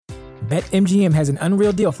BetMGM has an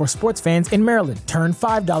unreal deal for sports fans in Maryland. Turn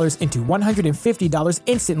 $5 into $150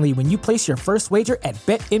 instantly when you place your first wager at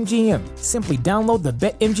BetMGM. Simply download the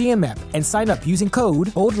BetMGM app and sign up using code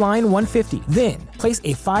OldLine150. Then, place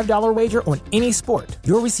a $5 wager on any sport.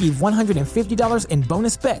 You'll receive $150 in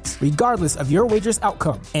bonus bets, regardless of your wager's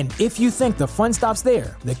outcome. And if you think the fun stops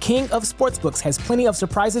there, the King of Sportsbooks has plenty of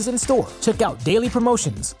surprises in store. Check out daily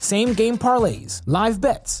promotions, same-game parlays, live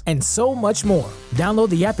bets, and so much more. Download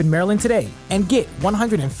the app in Maryland today and get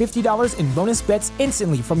 $150 in bonus bets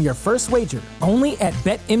instantly from your first wager. Only at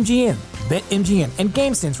BetMGM. BetMGM and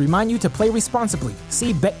GameSense remind you to play responsibly.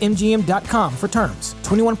 See BetMGM.com for terms.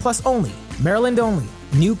 21 plus only. Maryland only.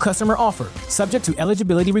 New customer offer. Subject to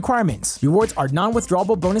eligibility requirements. Rewards are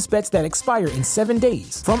non-withdrawable bonus bets that expire in 7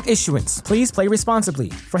 days. From issuance, please play responsibly.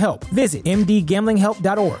 For help, visit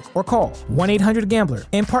mdgamblinghelp.org or call 1-800-GAMBLER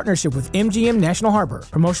in partnership with MGM National Harbor.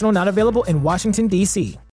 Promotional not available in Washington,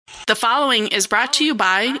 D.C. The following is brought to you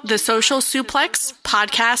by the Social Suplex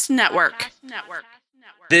Podcast Network.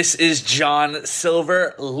 This is John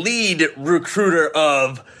Silver, lead recruiter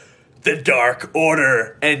of the Dark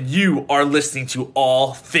Order, and you are listening to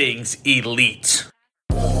All Things Elite.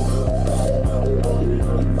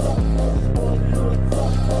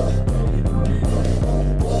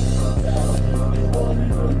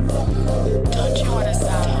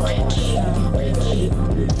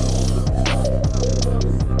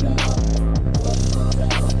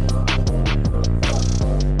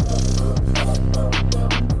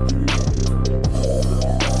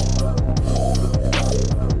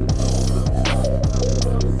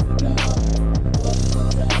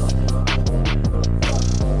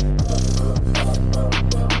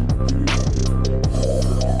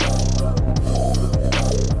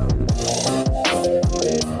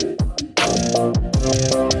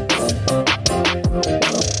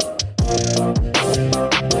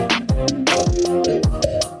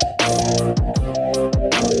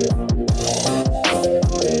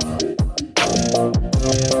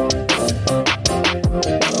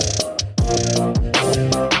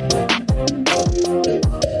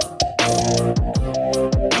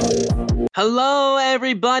 Hello,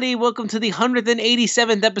 everybody. Welcome to the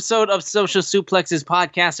 187th episode of Social Suplex's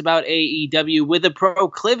podcast about AEW with a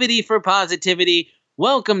proclivity for positivity.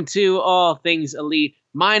 Welcome to All Things Elite.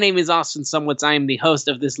 My name is Austin Sumwitz. I am the host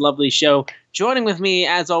of this lovely show. Joining with me,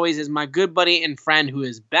 as always, is my good buddy and friend who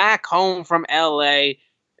is back home from LA,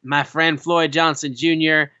 my friend Floyd Johnson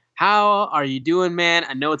Jr. How are you doing, man?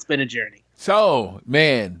 I know it's been a journey. So,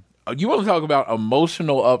 man, you want to talk about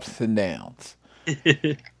emotional ups and downs.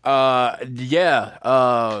 Thursday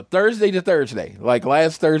to Thursday, like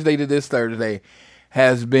last Thursday to this Thursday,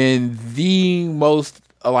 has been the most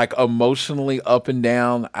emotionally up and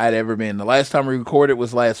down I'd ever been. The last time we recorded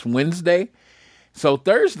was last Wednesday. So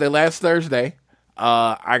last Thursday,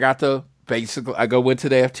 I got to went to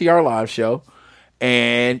the FTR live show,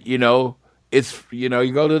 and you go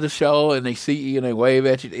to the show and they see you and they wave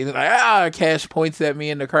at you. They're like, Cash points at me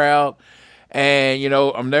in the crowd. And,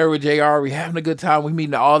 I'm there with JR. We're having a good time. We're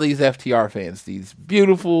meeting all these FTR fans, these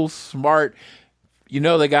beautiful, smart,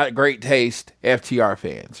 they got great taste FTR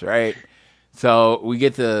fans, right? So we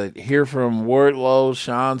get to hear from Wardlow,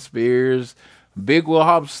 Shawn Spears, Big Will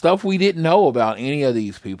Hobbs, stuff we didn't know about any of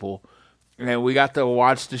these people. And we got to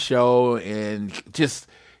watch the show, and just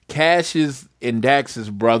Cash's and Dax's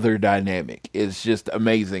brother dynamic is just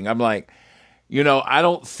amazing. I'm like, I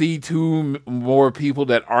don't see two more people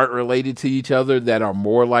that aren't related to each other that are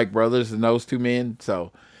more like brothers than those two men.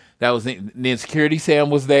 So that was it. And then Security Sam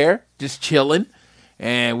was there, just chilling.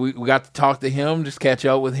 And we got to talk to him, just catch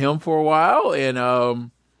up with him for a while.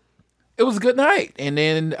 And it was a good night. And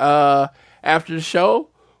then after the show,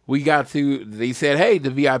 they said, hey,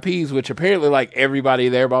 the VIPs, which apparently everybody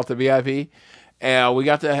there bought the VIP. And we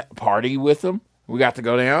got to party with them. We got to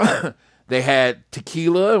go down. They had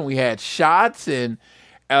tequila and we had shots, and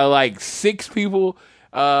 6 people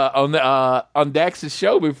on Dax's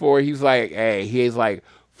show before. He's like, hey, he's like,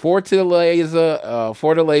 Fortaleza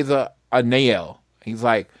a nail. He's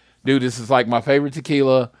like, dude, this is my favorite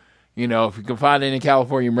tequila. If you can find it in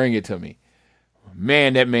California, bring it to me.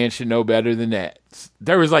 Man, that man should know better than that.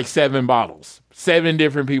 There was 7 bottles. 7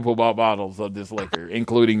 different people bought bottles of this liquor,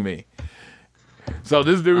 including me. So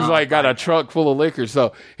this dude's got a truck full of liquor.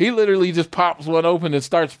 So he literally just pops one open and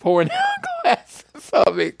starts pouring out glasses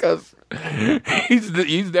of it because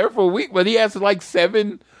he's there for a week, but he has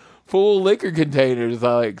 7 full liquor containers.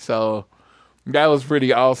 So that was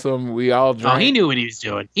pretty awesome. We all drank. Oh, he knew what he was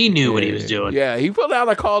doing. What he was doing. Yeah, he put out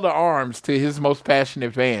a call to arms to his most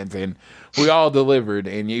passionate fans, and we all delivered.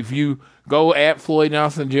 And if you go at Floyd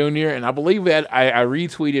Nelson Jr. And I believe that I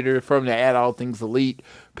retweeted her from the at All Things Elite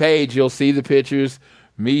page. You'll see the pictures.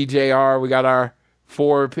 Me, JR, we got our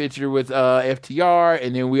 4 picture with FTR,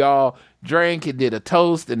 and then we all drank and did a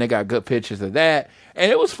toast, and they got good pictures of that.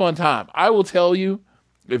 And it was a fun time. I will tell you,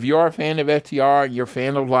 if you're a fan of FTR and you're a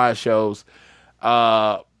fan of live shows,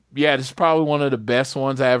 this is probably one of the best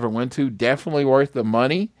ones I ever went to. Definitely worth the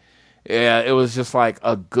money. Yeah, it was just like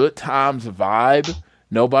a good times vibe.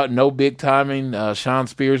 No big timing. Sean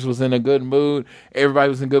Spears was in a good mood. Everybody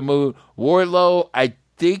was in a good mood. Wardlow, I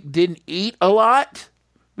think, didn't eat a lot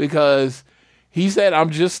because he said, "I'm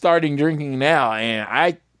just starting drinking now," and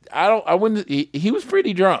I wouldn't. He was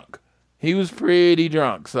pretty drunk.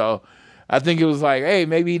 So I think it was like, hey,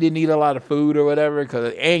 maybe he didn't eat a lot of food or whatever.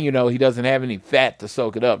 And he doesn't have any fat to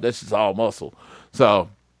soak it up. That's just all muscle. So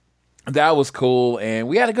that was cool, and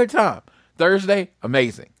we had a good time. Thursday,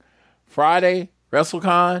 amazing. Friday,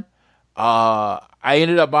 WrestleCon. I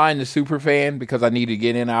ended up buying the Superfan because I needed to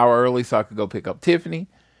get in an hour early so I could go pick up Tiffany.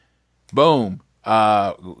 Boom.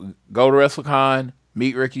 Go to WrestleCon,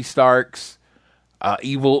 meet Ricky Starks,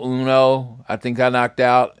 Evil Uno. I think I knocked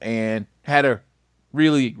out and had a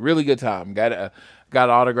really, really good time. Got an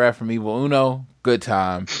autograph from Evil Uno. Good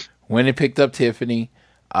time. Went and picked up Tiffany.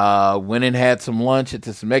 Went and had some lunch at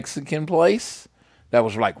this Mexican place that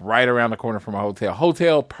was like right around the corner from my hotel.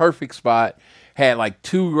 Hotel, perfect spot. Had like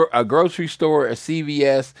a grocery store, a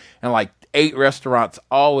CVS, and like 8 restaurants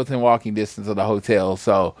all within walking distance of the hotel.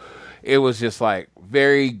 So it was just like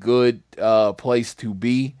very good place to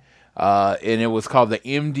be. And it was called the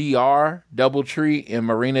MDR Doubletree in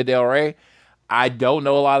Marina Del Rey. I don't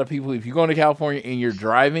know a lot of people. If you're going to California and you're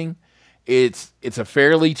driving, it's a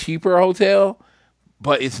fairly cheaper hotel,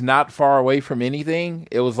 but it's not far away from anything.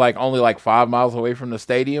 It was like only like 5 miles away from the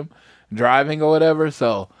stadium driving or whatever.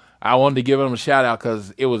 So I wanted to give them a shout out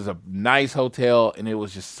because it was a nice hotel and it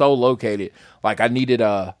was just so located. Like I needed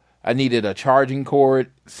a charging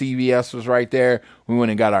cord. CVS was right there. We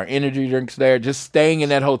went and got our energy drinks there. Just staying in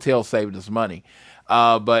that hotel saved us money.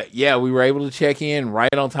 But yeah, we were able to check in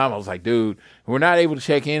right on time. I was like, dude, we're not able to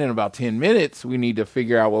check in about 10 minutes. We need to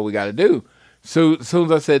figure out what we got to do. So as soon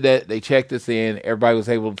as I said that, they checked us in. Everybody was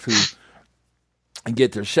able to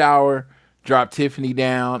get their shower, drop Tiffany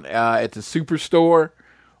down at the Superstore.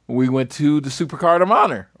 We went to the Supercard of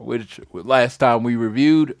Honor, which last time we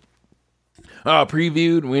previewed.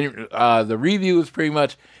 The review was pretty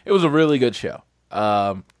much, it was a really good show.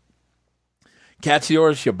 Katsuyori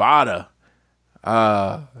Shibata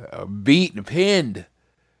beat and pinned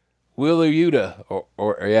Wheeler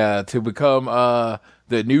Yuta to become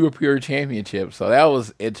the new Pure Championship. So that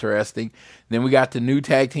was interesting. Then we got the new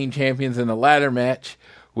tag team champions in the ladder match,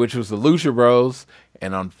 which was the Lucha Bros.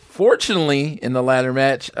 And unfortunately, in the ladder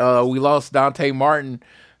match, we lost Dante Martin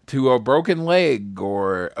to a broken leg,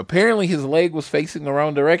 or apparently his leg was facing the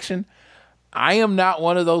wrong direction. I am not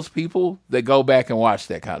one of those people that go back and watch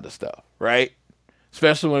that kind of stuff, right?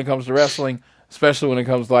 Especially when it comes to wrestling, especially when it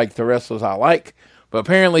comes to like the wrestlers I like. But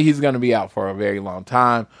apparently he's going to be out for a very long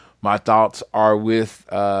time. My thoughts are with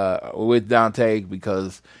Dante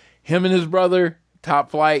because him and his brother,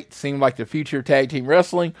 Top Flight, seem like the future of tag team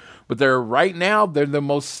wrestling. But they're the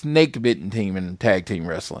most snake-bitten team in tag team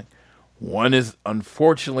wrestling. One is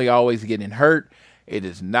unfortunately always getting hurt. It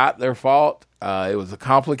is not their fault. It was a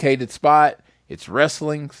complicated spot. It's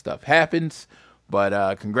wrestling. Stuff happens.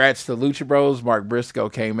 But congrats to Lucha Bros. Mark Briscoe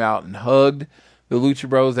came out and hugged the Lucha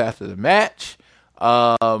Bros after the match.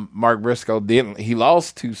 Mark Briscoe he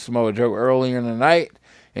lost to Samoa Joe earlier in the night.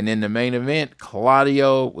 And in the main event,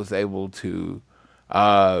 Claudio was able to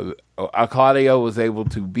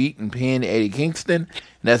beat and pin Eddie Kingston.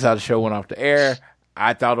 And that's how the show went off the air.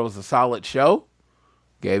 I thought it was a solid show.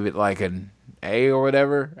 Gave it like an A or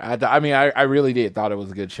whatever. I really did. Thought it was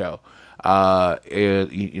a good show. Some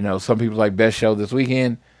people like best show this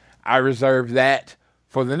weekend. I reserved that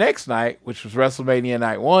for the next night, which was WrestleMania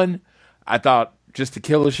Night 1. I thought just to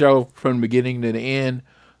kill the show from the beginning to the end.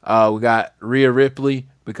 We got Rhea Ripley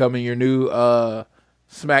becoming your new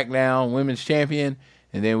SmackDown Women's Champion.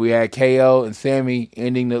 And then we had KO and Sammy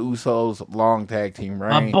ending the Usos' long tag team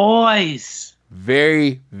reign. My boys!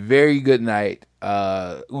 Very, very good night,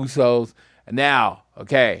 Usos. Now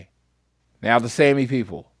the Sammy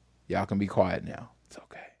people, y'all can be quiet now. It's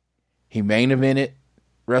okay. He main evented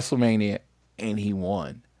WrestleMania, and he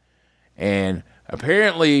won. And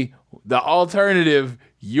apparently, the alternative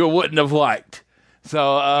you wouldn't have liked.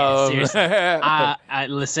 So, seriously. I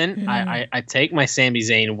take my Sami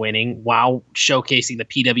Zayn winning while showcasing the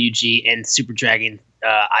PWG and Super Dragon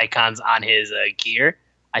icons on his gear.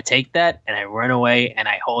 I take that and I run away and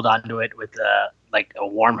I hold on to it with a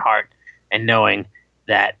warm heart and knowing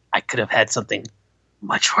that I could have had something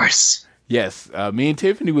much worse. Yes, me and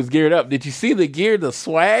Tiffany was geared up. Did you see the gear, the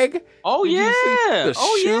swag? Oh, Did you see the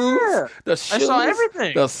shoes, the shoes, I saw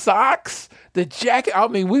everything. the socks, the jacket. I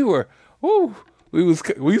mean, we was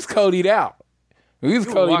Cody'd out. We was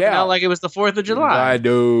Cody'd out like it was the 4th of July.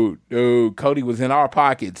 Dude, Cody was in our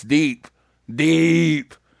pockets, deep.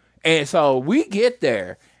 And so we get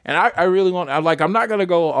there, and I really want. I'm not gonna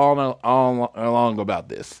go on along about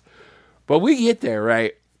this, but we get there,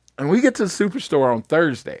 right, and we get to the Superstore on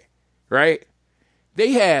Thursday. Right?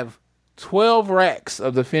 They have 12 racks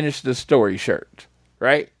of the Finish the Story shirt,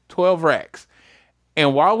 right? 12 racks.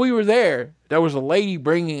 And while we were there was a lady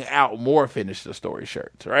bringing out more Finish the Story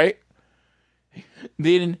shirts, right?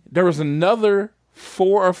 Then there was another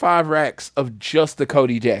 4 or 5 racks of just the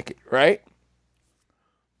Cody jacket, right?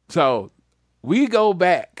 So we go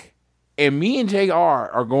back, and me and JR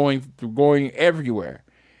are going everywhere.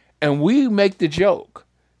 And we make the joke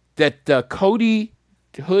that the Cody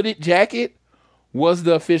hooded jacket was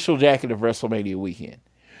the official jacket of WrestleMania weekend.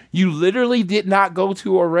 You literally did not go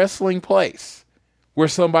to a wrestling place where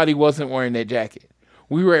somebody wasn't wearing that jacket.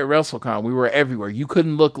 We were at WrestleCon. We were everywhere. You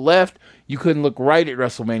couldn't look left. You couldn't look right at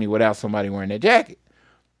WrestleMania without somebody wearing that jacket.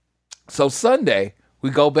 So Sunday, we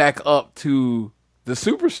go back up to the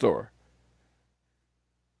Superstore.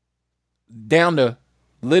 Down to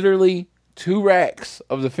literally 2 racks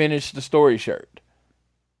of the Finish the Story shirt.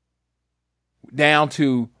 Down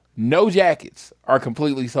to no jackets are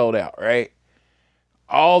completely sold out, right?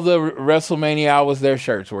 All the WrestleMania I was there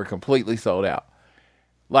shirts were completely sold out.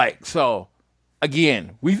 So,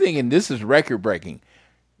 again, we thinking this is record breaking.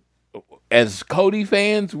 As Cody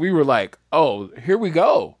fans, we were like, oh, here we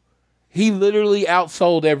go. He literally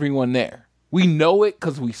outsold everyone there. We know it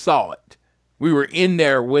because we saw it. We were in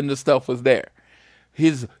there when the stuff was there.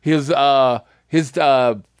 His belt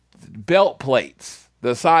plates,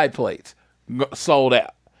 the side plates, sold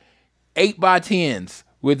out. 8x10s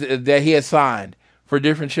that he had signed for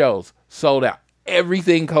different shows sold out.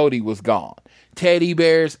 Everything Cody was gone. Teddy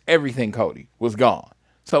bears, everything Cody was gone.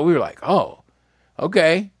 So we were like, oh,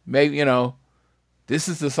 okay, maybe, this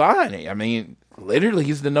is the sign. I mean, literally,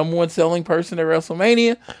 he's the number 1 selling person at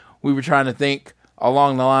WrestleMania. We were trying to think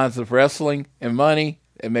along the lines of wrestling and money.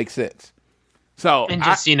 It makes sense. So, and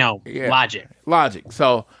just, Logic.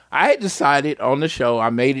 So I had decided on the show, I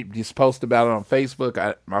made it, just post about it on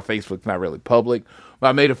Facebook. My Facebook's not really public, but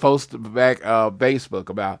I made a post back Facebook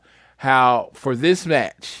about how for this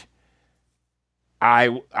match, I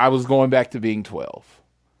was going back to being 12.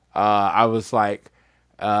 I was like,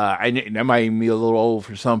 that might even be a little old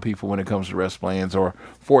for some people when it comes to WrestleManias, or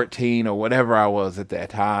 14 or whatever I was at that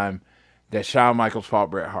time that Shawn Michaels fought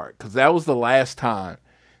Bret Hart. Because that was the last time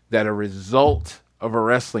that a result of a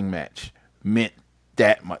wrestling match meant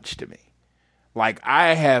that much to me. Like,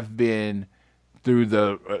 I have been through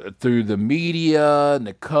the media and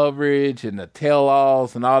the coverage and the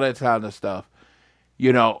tell-alls and all that kind of stuff.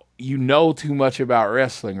 You know too much about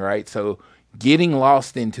wrestling, right? So getting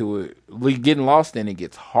lost in it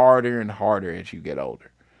gets harder and harder as you get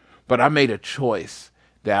older. But I made a choice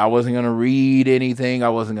that I wasn't going to read anything. I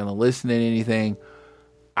wasn't going to listen to anything.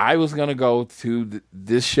 I was going to go to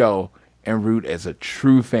this show and root as a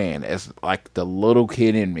true fan, as like the little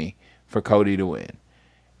kid in me, for Cody to win.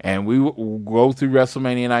 And we go through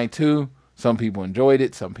WrestleMania Night 2. Some people enjoyed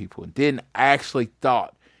it. Some people didn't. I actually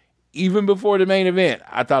thought, even before the main event,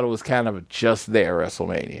 I thought it was kind of a just there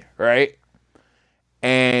WrestleMania, right?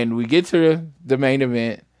 And we get to the main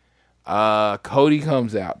event. Cody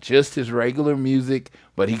comes out, just his regular music,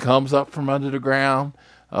 but he comes up from under the ground,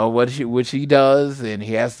 which he does, and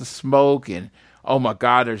he has the smoke, and oh my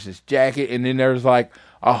God, there's this jacket, and then there's like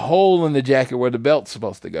a hole in the jacket where the belt's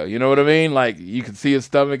supposed to go. You know what I mean? Like, you can see his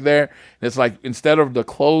stomach there. And it's like, instead of the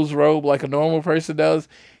closed robe like a normal person does,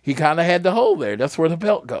 he kind of had the hole there. That's where the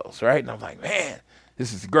belt goes, right? And I'm like, man,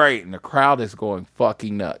 this is great. And the crowd is going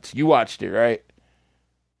fucking nuts. You watched it, right?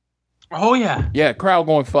 Oh, yeah. Yeah, crowd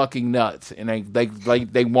going fucking nuts. And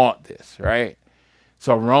they want this, right?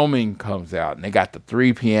 So Roman comes out, and they got the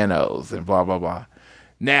 3 pianos and blah, blah, blah.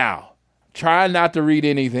 Now, try not to read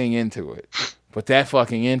anything into it. But that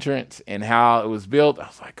fucking entrance and how it was built, I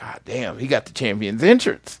was like, God damn, he got the champion's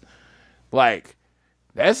entrance. Like,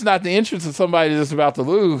 that's not the entrance of somebody that's about to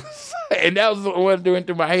lose. And that was what went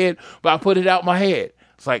through my head, but I put it out my head.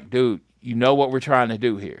 It's like, dude, you know what we're trying to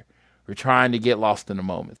do here. We're trying to get lost in the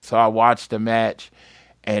moment. So I watched the match,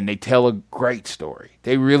 and they tell a great story.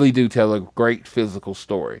 They really do tell a great physical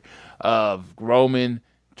story of Roman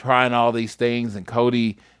trying all these things and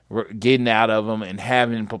Cody getting out of them and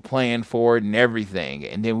having a plan for it and everything.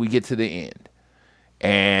 And then we get to the end.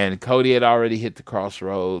 And Cody had already hit the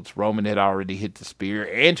crossroads. Roman had already hit the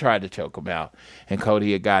spear and tried to choke him out. And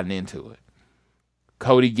Cody had gotten into it.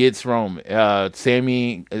 Cody gets Roman.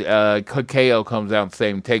 Sammy, KO comes out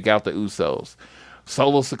saying, take out the Usos.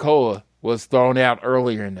 Solo Sikoa was thrown out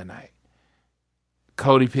earlier in the night.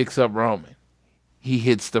 Cody picks up Roman. He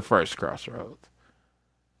hits the first crossroads.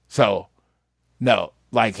 So, no,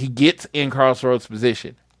 like he gets in crossroads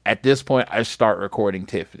position. At this point, I start recording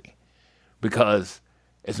Tiffany. Because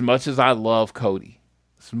as much as I love Cody,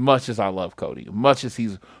 as much as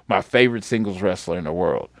he's my favorite singles wrestler in the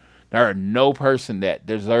world, there are no person that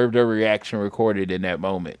deserved a reaction recorded in that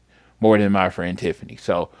moment more than my friend Tiffany.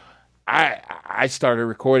 So I started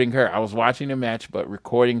recording her. I was watching the match, but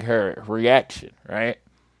recording her reaction, right?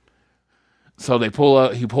 So he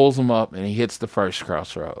pulls him up, and he hits the first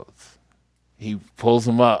crossroads. He pulls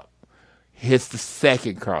him up, hits the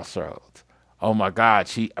second crossroads. Oh my God,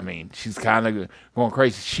 she's kind of going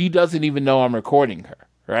crazy. She doesn't even know I'm recording her,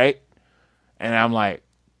 right? And I'm like,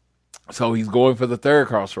 so he's going for the third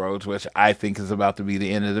crossroads, which I think is about to be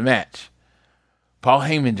the end of the match. Paul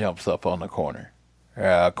Heyman jumps up on the corner.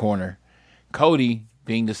 Cody,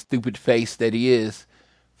 being the stupid face that he is,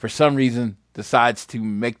 for some reason decides to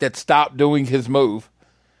make that stop doing his move.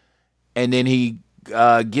 And then he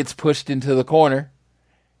gets pushed into the corner.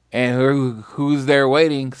 And who's there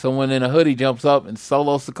waiting? Someone in a hoodie jumps up and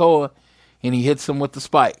Solo Sikoa, and he hits him with the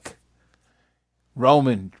spike.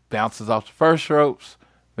 Roman bounces off the first ropes,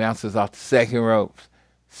 bounces off the second ropes,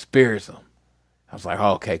 spears him. I was like,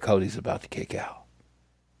 oh, okay, Cody's about to kick out.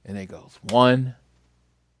 And it goes 1,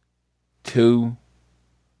 2,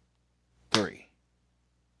 3.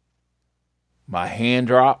 My hand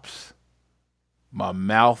drops. My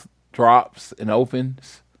mouth drops and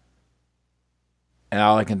opens. And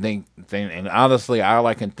all I can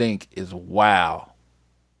think is, wow,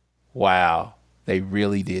 they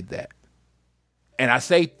really did that. And I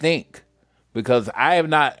say think because I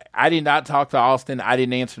did not talk to Austin. I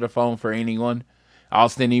didn't answer the phone for anyone.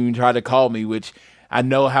 Austin even tried to call me, which I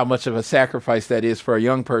know how much of a sacrifice that is for a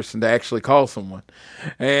young person to actually call someone.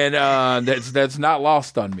 And that's not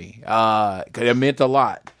lost on me. 'Cause it meant a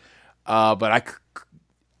lot. But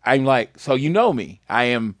I'm like, so you know me. I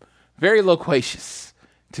am very loquacious.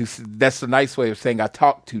 That's a nice way of saying I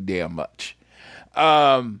talk too damn much.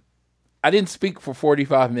 I didn't speak for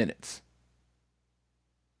 45 minutes.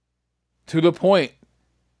 To the point,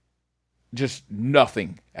 just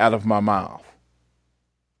nothing out of my mouth.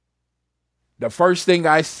 The first thing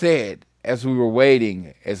I said as we were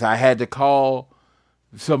waiting is I had to call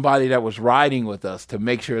somebody that was riding with us to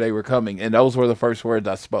make sure they were coming. And those were the first words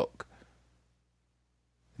I spoke.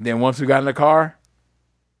 Then once we got in the car,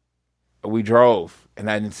 we drove, and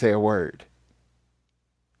I didn't say a word.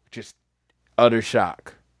 Just utter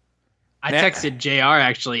shock. I texted JR,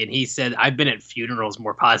 actually, and he said, I've been at funerals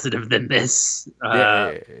more positive than this.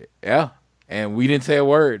 Yeah, and we didn't say a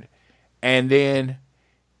word. And then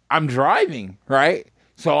I'm driving, right?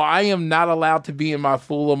 So I am not allowed to be in my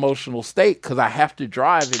full emotional state because I have to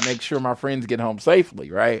drive and make sure my friends get home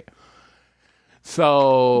safely, right?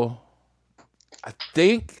 So I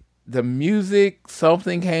think the music,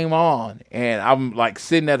 something came on, and I'm like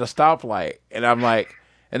sitting at a stoplight, and I'm like,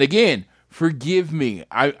 and again, forgive me.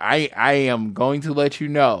 I am going to let you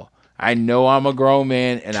know. I know I'm a grown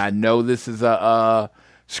man, and I know this is a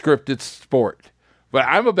scripted sport, but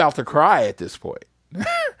I'm about to cry at this point.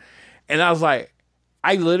 And I was like,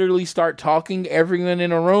 I literally start talking everyone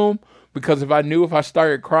in a room because if I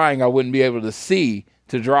started crying, I wouldn't be able to see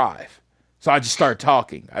to drive. So I just started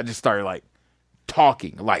talking. I just started like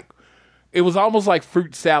talking. Like it was almost like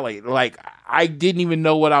fruit salad. Like I didn't even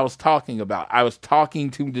know what I was talking about. I was talking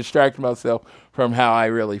to distract myself from how I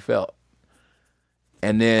really felt.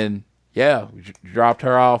 And then, yeah, we dropped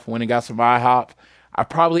her off, went and got some IHOP. I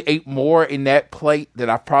probably ate more in that plate than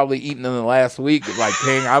I've probably eaten in the last week. Like,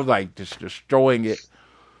 dang, I was like just destroying it.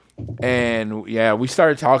 And yeah, we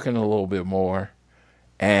started talking a little bit more.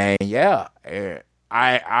 And yeah,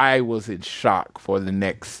 I was in shock for the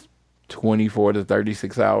next 24 to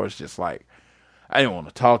 36 hours. Just like, I didn't want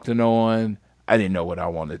to talk to no one. I didn't know what I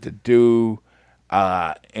wanted to do.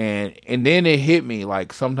 And then it hit me,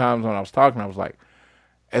 like sometimes when I was talking, I was like,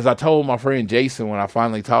 as I told my friend Jason when I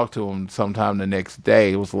finally talked to him sometime the next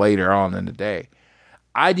day, it was later on in the day,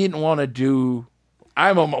 I didn't want to do,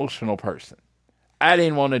 I'm an emotional person. I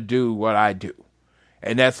didn't want to do what I do.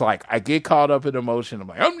 And that's like, I get caught up in emotion. I'm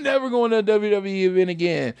like, I'm never going to a WWE event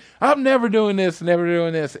again. I'm never doing this, never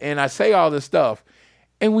doing this. And I say all this stuff,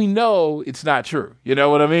 and we know it's not true. You know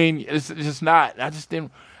what I mean? It's just not. I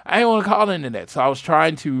didn't want to call into that. So I was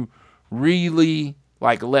trying to really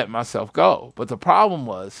like let myself go. But the problem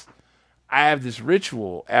was I have this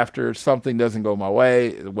ritual after something doesn't go my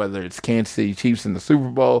way, whether it's Kansas City Chiefs in the Super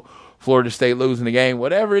Bowl, Florida State losing the game,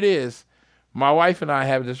 whatever it is. My wife and I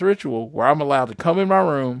have this ritual where I'm allowed to come in my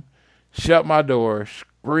room, shut my door,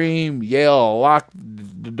 scream, yell, lock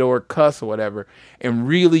the door, cuss or whatever, and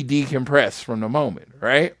really decompress from the moment,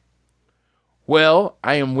 right? Well,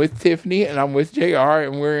 I am with Tiffany and I'm with JR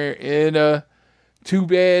and we're in a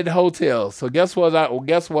 2-bed hotel. So guess what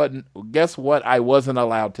I wasn't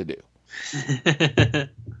allowed to do.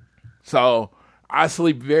 So I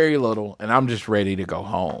sleep very little and I'm just ready to go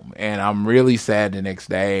home. And I'm really sad the next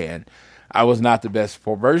day and I was not the best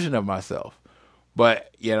version of myself.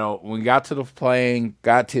 But, when we got to the plane,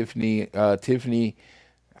 got Tiffany,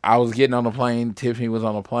 I was getting on the plane, Tiffany was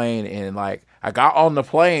on the plane, and I got on the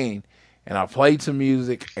plane and I played some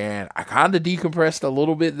music and I kind of decompressed a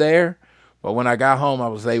little bit there. But when I got home, I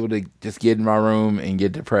was able to just get in my room and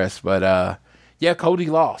get depressed. But, Cody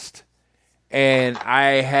lost. And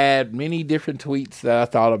I had many different tweets that I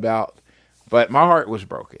thought about, but my heart was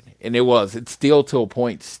broken. And it's still to a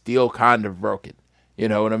point, still kind of broken. You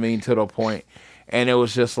know what I mean? To the point. And it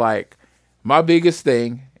was just my biggest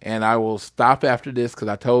thing, and I will stop after this because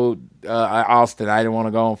I told Austin I didn't want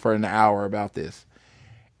to go on for an hour about this,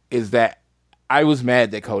 is that I was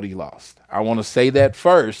mad that Cody lost. I want to say that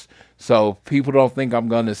first so people don't think I'm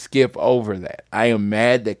going to skip over that. I am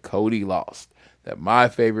mad that Cody lost, that my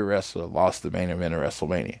favorite wrestler lost the main event of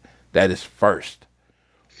WrestleMania. That is first.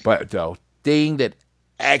 But the thing that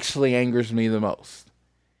actually angers me the most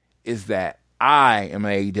is that I am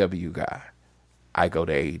an AEW guy. I go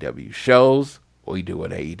to AEW shows. We do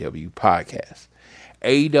an AEW podcast.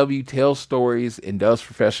 AEW tells stories and does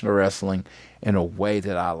professional wrestling in a way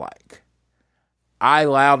that I like. I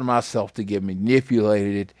allowed myself to get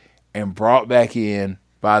manipulated and brought back in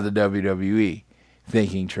by the WWE,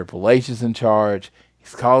 thinking Triple H is in charge.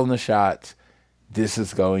 He's calling the shots. This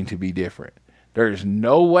is going to be different. There is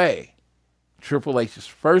no way Triple H's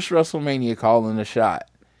first WrestleMania calling the shot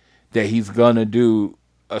that he's going to do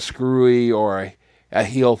a screwy or a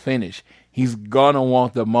heel finish. He's going to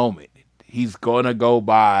want the moment. He's going to go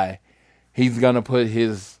by. He's going to put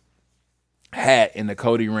his hat in the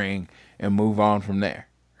Cody ring and move on from there,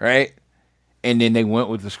 right? And then they went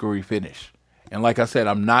with the screwy finish. And like I said,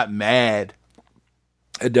 I'm not mad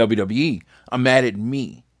at WWE. I'm mad at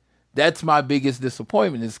me. That's my biggest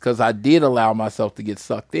disappointment, is because I did allow myself to get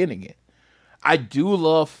sucked in again. I do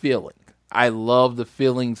love feeling. I love the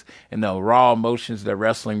feelings and the raw emotions that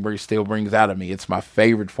wrestling still brings out of me. It's my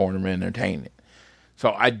favorite form of entertainment.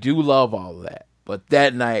 So I do love all of that. But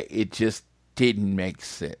that night, it just didn't make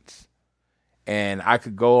sense. And I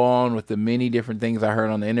could go on with the many different things I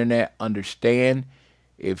heard on the internet. Understand,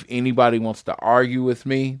 if anybody wants to argue with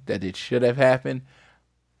me that it should have happened,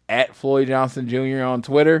 at Floyd Johnson Jr. on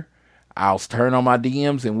Twitter, I'll turn on my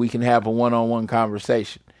DMs and we can have a one-on-one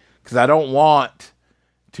conversation. Because I don't want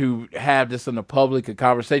to have this in the public, a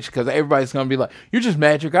conversation, because everybody's going to be like, you're just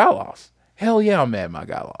mad your guy lost. Hell yeah, I'm mad my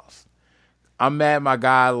guy lost. I'm mad my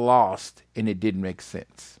guy lost and it didn't make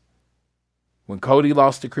sense. When Cody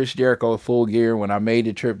lost to Chris Jericho at Full Gear, when I made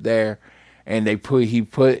the trip there, and he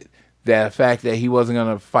put that fact that he wasn't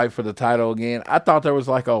going to fight for the title again, I thought there was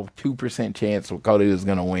like a 2% chance that Cody was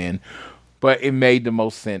going to win, but it made the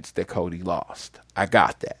most sense that Cody lost. I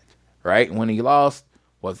got that, right? When he lost,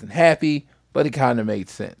 wasn't happy, but it kind of made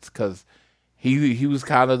sense because he was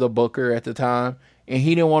kind of the booker at the time, and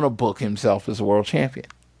he didn't want to book himself as a world champion.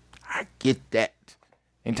 I get that.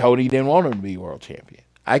 And Cody didn't want him to be world champion.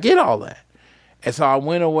 I get all that. And so I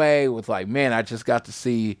went away with man, I just got to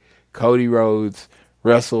see Cody Rhodes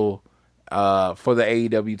wrestle for the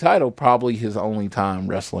AEW title, probably his only time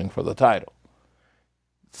wrestling for the title.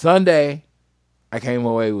 Sunday, I came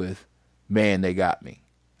away with, man, they got me.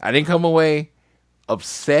 I didn't come away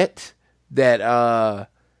upset that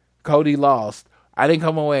Cody lost. I didn't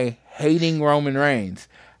come away hating Roman Reigns.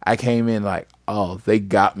 I came in like, oh, they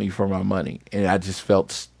got me for my money. And I just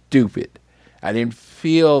felt stupid. I didn't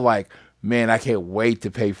feel like, man, I can't wait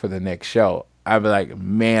to pay for the next show. I'd be like,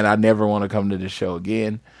 man, I never want to come to this show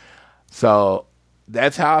again. So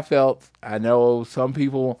that's how I felt. I know some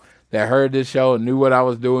people that heard this show and knew what I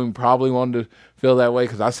was doing probably wanted to feel that way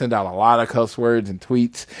because I sent out a lot of cuss words and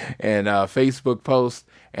tweets and Facebook posts.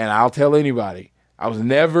 And I'll tell anybody, I was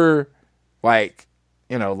never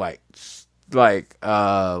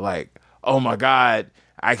oh my God,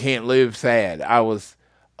 I can't live sad. I was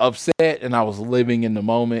upset and I was living in the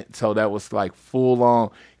moment. So that was like full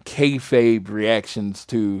on kayfabe reactions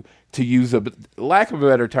to use a lack of a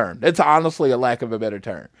better term. That's honestly a lack of a better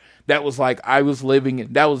term. That was like that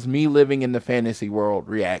was me living in the fantasy world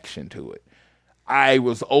reaction to it. I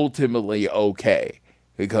was ultimately okay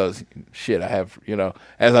because shit, I have,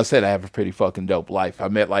 as I said, I have a pretty fucking dope life. I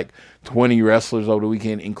met like 20 wrestlers over the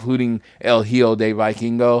weekend, including El Hijo de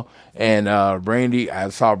Vikingo and Brandy. I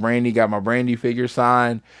saw Brandy, got my Brandy figure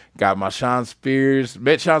signed, got my Sean Spears,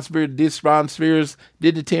 met Sean Spears, did Sean Spears,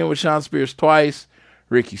 did the 10 with Sean Spears twice,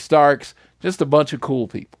 Ricky Starks, just a bunch of cool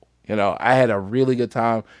people. I had a really good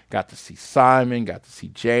time. Got to see Simon, got to see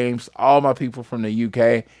James, all my people from the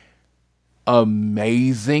UK.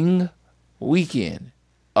 Amazing weekend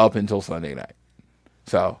up until Sunday night.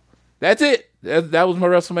 So that's it. That was my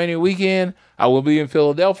WrestleMania weekend. I will be in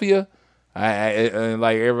Philadelphia. I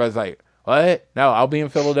like everybody's like, what? No, I'll be in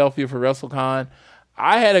Philadelphia for WrestleCon.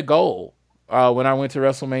 I had a goal when I went to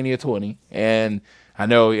WrestleMania 20, and I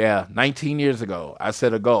know, 19 years ago, I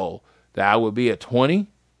set a goal that I would be at 20.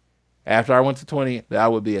 After I went to 20, that I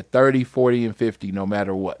would be at 30, 40, and 50, no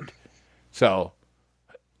matter what. So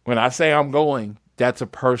when I say I'm going, that's a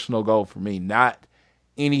personal goal for me, not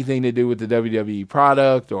anything to do with the WWE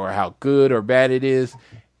product or how good or bad it is.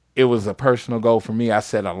 It was a personal goal for me I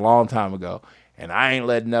set a long time ago, and I ain't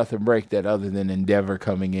letting nothing break that other than Endeavor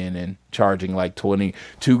coming in and charging like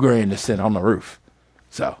 $22,000 to sit on the roof.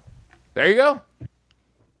 So there you go.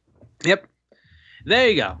 Yep. There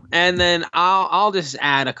you go. And then I'll just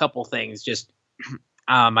add a couple things just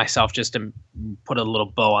myself just to put a little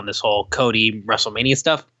bow on this whole Cody WrestleMania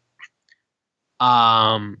stuff.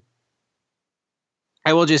 I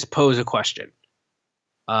will just pose a question.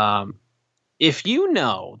 If you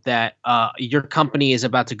know that your company is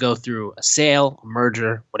about to go through a sale, a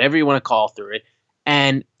merger, whatever you want to call through it,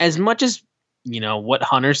 and as much as what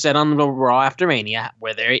Hunter said on the Raw after Mania,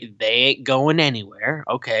 where they ain't going anywhere.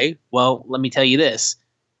 Okay, well, let me tell you this: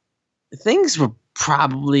 things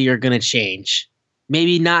probably are going to change.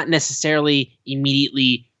 Maybe not necessarily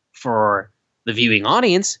immediately for the viewing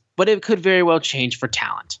audience, but it could very well change for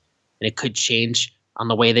talent, and it could change on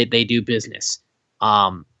the way that they do business.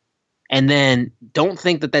 And then don't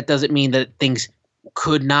think that doesn't mean that things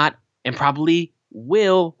could not and probably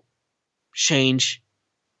will change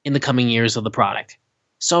in the coming years of the product.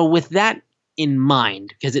 So with that in mind,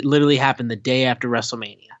 because it literally happened the day after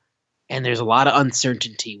WrestleMania, and there's a lot of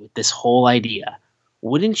uncertainty with this whole idea,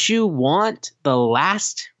 wouldn't you want the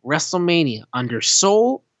last WrestleMania under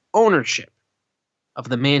sole ownership of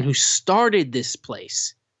the man who started this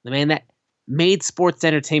place, the man that made sports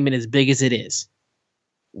entertainment as big as it is?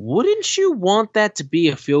 Wouldn't you want that to be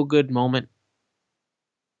a feel-good moment?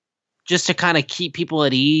 Just to kind of keep people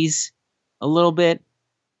at ease a little bit?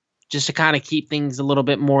 Just to kind of keep things a little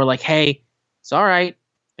bit more like, hey, it's all right.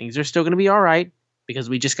 Things are still going to be all right because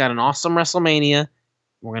we just got an awesome WrestleMania.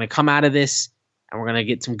 We're going to come out of this and we're going to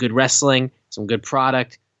get some good wrestling, some good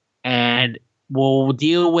product, and we'll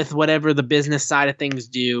deal with whatever the business side of things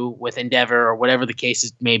do with Endeavor or whatever the case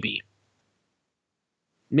may be.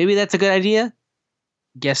 Maybe that's a good idea.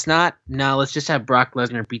 Guess not. No, let's just have Brock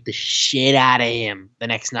Lesnar beat the shit out of him the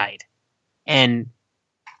next night. And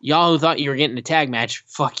y'all who thought you were getting a tag match,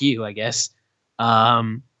 fuck you, I guess.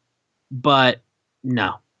 But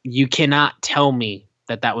no, you cannot tell me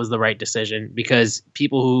that was the right decision, because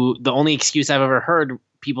the only excuse I've ever heard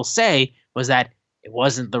people say was that it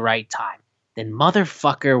wasn't the right time. Then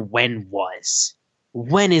motherfucker, when was?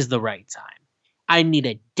 When is the right time? I need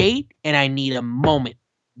a date and I need a moment.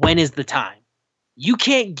 When is the time? You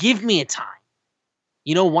can't give me a time.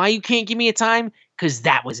 You know why you can't give me a time? Because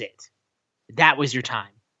that was it. That was your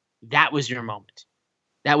time. That was your moment.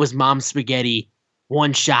 That was Mom Spaghetti.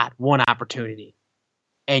 One shot, one opportunity.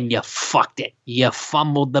 And you fucked it. You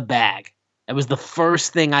fumbled the bag. That was the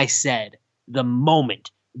first thing I said the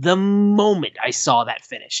moment I saw that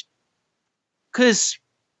finish. Because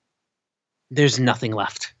there's nothing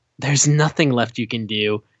left. There's nothing left you can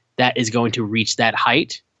do that is going to reach that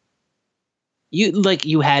height.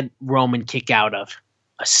 You had Roman kick out of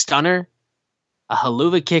a stunner, a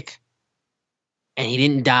haluva kick, and he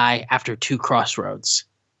didn't die after 2 crossroads.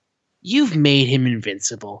 You've made him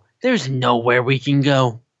invincible. There's nowhere we can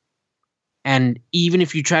go. And even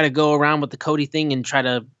if you try to go around with the Cody thing and try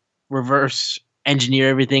to reverse engineer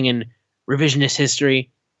everything in revisionist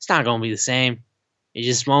history, it's not going to be the same. It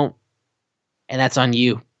just won't. And that's on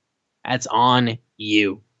you. That's on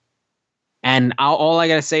you. And all I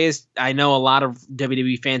got to say is I know a lot of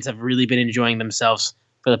WWE fans have really been enjoying themselves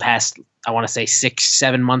for the past, I want to say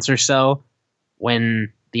 6-7 months or so,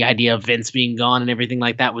 when the idea of Vince being gone and everything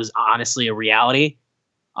like that was honestly a reality.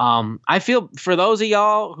 I feel for those of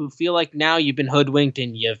y'all who feel like now you've been hoodwinked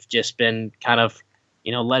and you've just been kind of,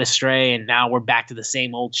 led astray, and now we're back to the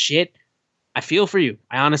same old shit. I feel for you.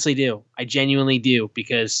 I honestly do. I genuinely do,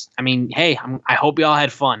 because hey, I hope y'all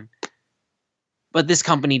had fun. But this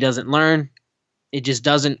company doesn't learn. It just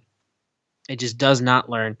doesn't. It just does not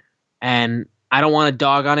learn. And I don't want to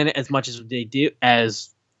dog on it as much as they do, as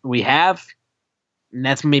we have. And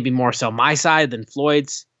that's maybe more so my side than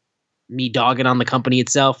Floyd's. Me dogging on the company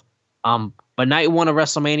itself. But night one of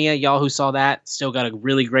WrestleMania, y'all who saw that, still got a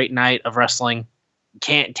really great night of wrestling.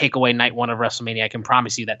 Can't take away night one of WrestleMania. I can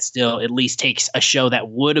promise you that still at least takes a show that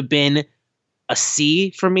would have been a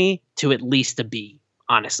C for me to at least a B,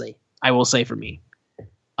 honestly. I will say for me.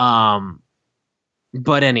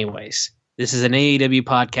 But anyways, this is an AEW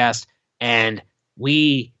podcast, and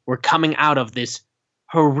we were coming out of this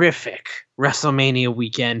horrific WrestleMania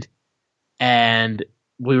weekend, and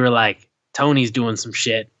we were like, Tony's doing some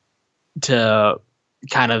shit to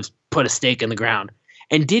kind of put a stake in the ground.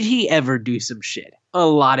 And did he ever do some shit? A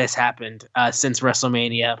lot has happened since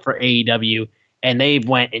WrestleMania for AEW, and they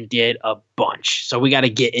went and did a bunch. So we got to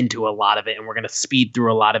get into a lot of it, and we're going to speed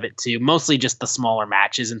through a lot of it too, mostly just the smaller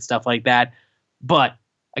matches and stuff like that. But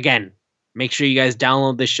again, make sure you guys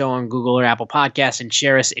download this show on Google or Apple Podcasts and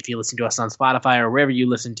share us if you listen to us on Spotify or wherever you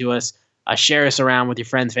listen to us. Share us around with your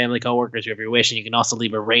friends, family, coworkers, whoever you wish, and you can also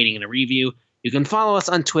leave a rating and a review. You can follow us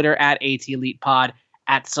on Twitter at ATElitePod,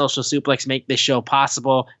 at Social Suplex. Make this show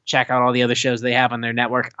possible. Check out all the other shows they have on their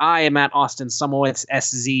network. I am at Austin Szumowicz,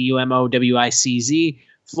 SZUMOWICZ.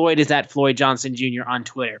 Floyd is at Floyd Johnson Jr. on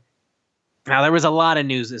Twitter. Now, there was a lot of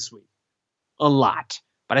news this week. A lot.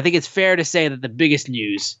 But I think it's fair to say that the biggest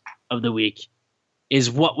news of the week is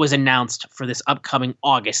what was announced for this upcoming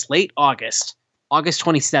August, late August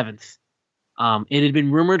 27th. It had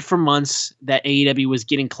been rumored for months that AEW was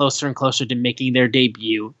getting closer and closer to making their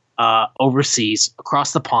debut overseas,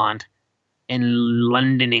 across the pond, in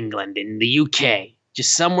London, England, in the UK,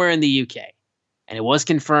 just somewhere in the UK. And it was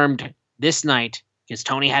confirmed this night because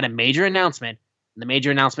Tony had a major announcement. And the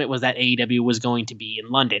major announcement was that AEW was going to be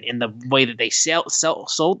in London. And the way that they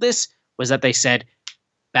sold this was that they said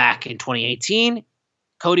back in 2018,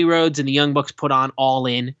 Cody Rhodes and the Young Bucks put on All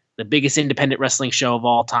In, the biggest independent wrestling show of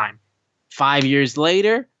all time. 5 years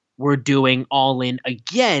later, we're doing All In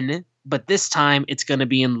again, but this time it's going to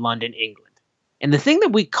be in London, England. And the thing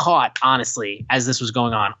that we caught, honestly, as this was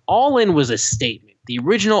going on, All In was a statement. The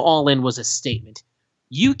original All In was a statement.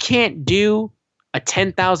 You can't do a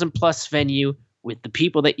 10,000 plus venue with the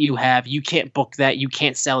people that you have. You can't book that. You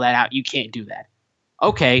can't sell that out. You can't do that.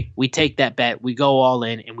 Okay, we take that bet. We go all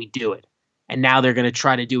in and we do it. And now they're going to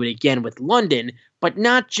try to do it again with London, but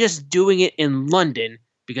not just doing it in London,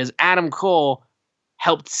 because Adam Cole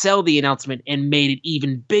helped sell the announcement and made it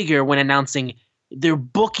even bigger when announcing they're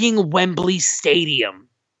booking Wembley Stadium.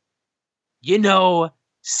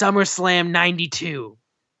 SummerSlam 92.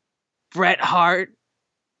 Bret Hart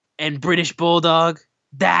and British Bulldog.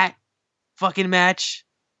 That fucking match.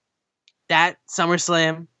 That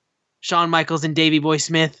SummerSlam. Shawn Michaels and Davey Boy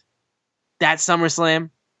Smith. That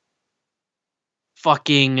SummerSlam.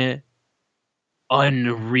 Fucking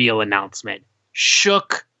unreal announcement.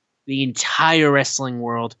 Shook the entire wrestling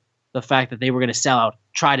world. The fact that they were going to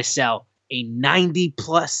try to sell a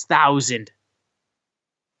 90,000+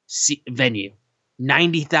 venue.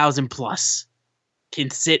 90,000 plus can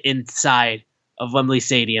sit inside of Wembley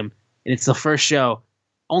Stadium. And it's the first show,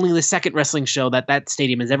 only the second wrestling show that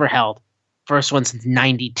stadium has ever held. First one since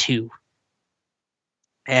 92.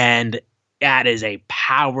 And that is a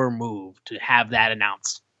power move to have that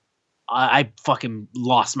announced. I fucking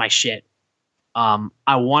lost my shit.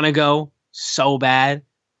 I want to go so bad.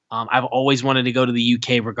 I've always wanted to go to the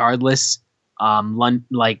UK regardless.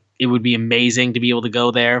 It would be amazing to be able to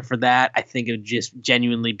go there for that. I think it would just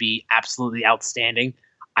genuinely be absolutely outstanding.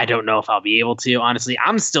 I don't know if I'll be able to. Honestly,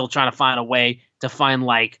 I'm still trying to find a way to find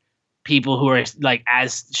people who are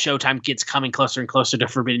as Showtime gets coming closer and closer to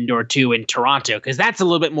Forbidden Door 2 in Toronto, because that's a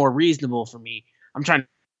little bit more reasonable for me.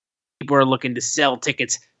 People are looking to sell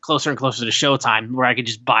tickets closer and closer to Showtime, where I could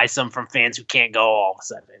just buy some from fans who can't go all of a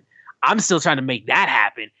sudden. I'm still trying to make that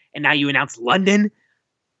happen. And now you announce London.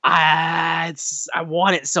 I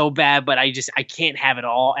want it so bad, but I can't have it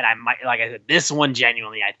all. And I might, like I said, this one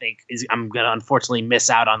genuinely, I think I'm going to unfortunately miss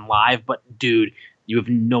out on live, but dude, you have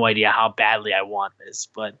no idea how badly I want this.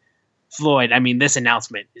 But Floyd, this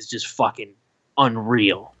announcement is just fucking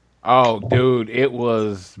unreal. Oh, dude, it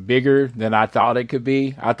was bigger than I thought it could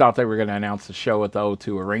be. I thought they were going to announce the show at the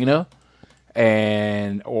O2 Arena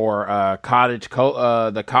or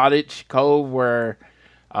the Cottage Cove where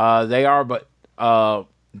they are, but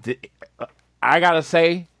I gotta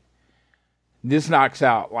say, this knocks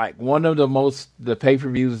out like one of the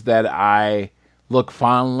pay-per-views that I look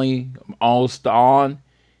fondly almost on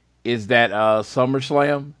is that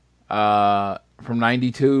SummerSlam from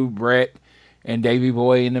 '92, Brett and Davey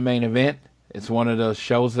Boy in the main event. It's one of the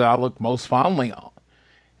shows that I look most fondly on.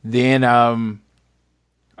 Then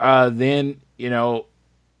you know,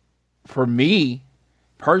 for me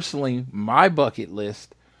personally, my bucket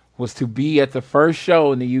list was to be at the first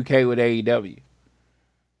show in the UK with AEW.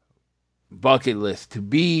 Bucket list to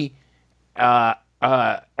be at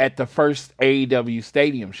the first AEW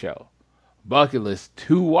Stadium show. Bucket list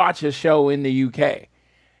to watch a show in the UK.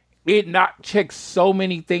 It not checks so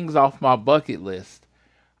many things off my bucket list.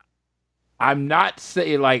 I'm not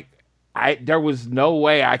saying like there was no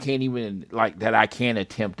way I can't even like that I can't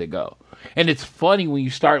attempt to go. And it's funny when you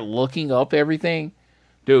start looking up everything,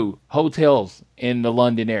 dude, hotels in the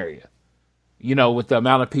London area, you know, with the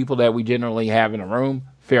amount of people that we generally have in a room,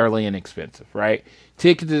 fairly inexpensive, right?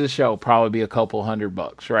 Ticket to the show probably be a couple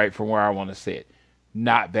 $100, right? From where I want to sit.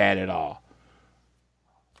 Not bad at all.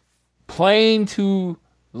 Plane to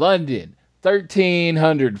London,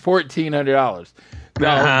 $1,300, $1,400.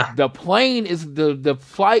 Now, the plane is the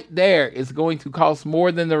flight there is going to cost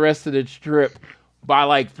more than the rest of the trip by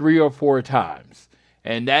like 3 or 4 times.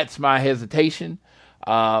 And that's my hesitation.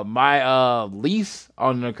 My lease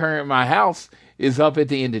on my house is up at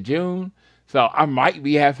the end of June. So I might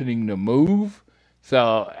be having to move.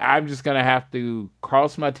 So I'm just going to have to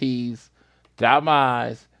cross my T's, dot my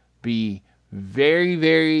I's, be very,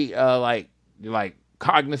 very like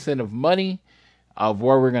cognizant of money, of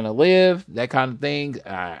where we're going to live, that kind of thing.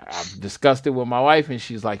 I've discussed it with my wife, and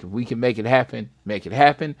she's like, if we can make it happen, make it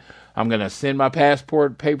happen. I'm going to send my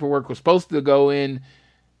passport. Paperwork was supposed to go in.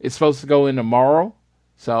 It's supposed to go in tomorrow.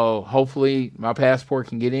 So hopefully my passport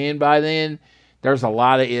can get in by then. There's a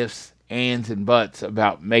lot of ifs, ands, and buts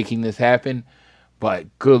about making this happen.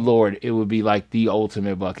 But good Lord, it would be like the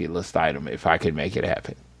ultimate bucket list item if I could make it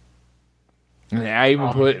happen. And I even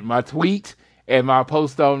put my tweet and my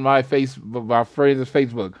post on my friend's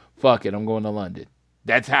Facebook. Fuck it, I'm going to London.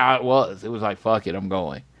 That's how it was. It was like, fuck it, I'm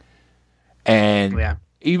going. And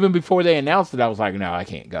even before they announced it, I was like, no, I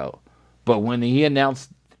can't go. But when he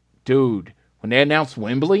announced, dude, when they announced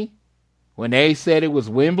Wembley, when they said it was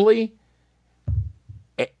Wembley,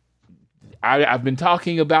 I've been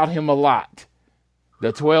talking about him a lot.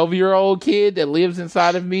 The 12-year-old kid that lives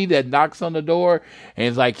inside of me that knocks on the door and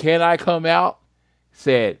is like, can I come out?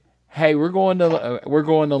 Said, hey, we're going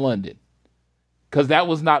to London. Because that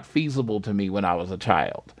was not feasible to me when I was a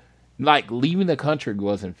child. Like, leaving the country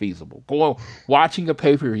wasn't feasible. Watching a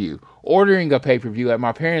pay-per-view, ordering a pay-per-view at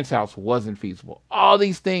my parents' house wasn't feasible. All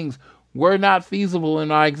these things were not feasible in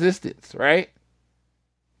my existence, right?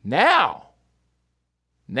 Now,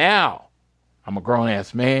 I'm a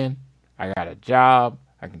grown-ass man. I got a job.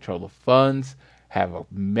 I control the funds. Have an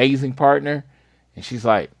amazing partner. And she's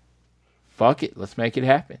like, fuck it. Let's make it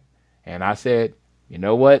happen. And I said, you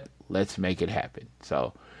know what? Let's make it happen.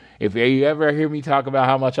 So if you ever hear me talk about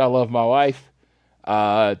how much I love my wife,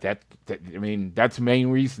 that's the main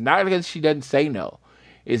reason. Not because she doesn't say no.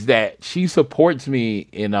 Is that she supports me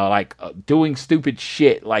in doing stupid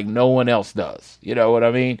shit like no one else does. You know what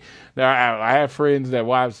I mean? I have friends that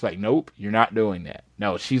wives like, nope, you're not doing that.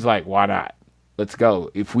 No, she's like, why not? Let's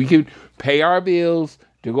go. If we could pay our bills,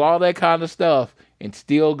 do all that kind of stuff, and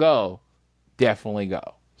still go, definitely go.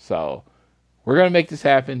 So we're gonna make this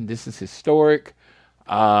happen. This is historic.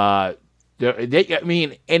 And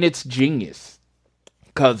it's genius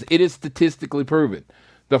because it is statistically proven.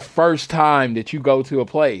 The first time that you go to a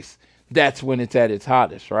place, that's when it's at its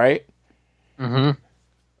hottest, right? Mm-hmm.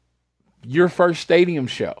 Your first stadium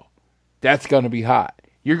show, that's going to be hot.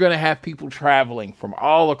 You're going to have people traveling from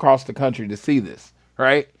all across the country to see this,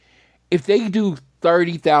 right? If they do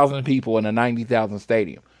 30,000 people in a 90,000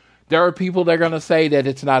 stadium, there are people that are going to say that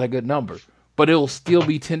it's not a good number, but it'll still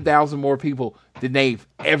be 10,000 more people than they've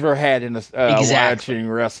ever had in watching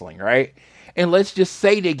wrestling, right? And let's just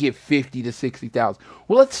say they get 50 to 60,000.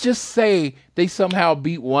 Well, let's just say they somehow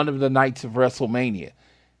beat one of the nights of WrestleMania.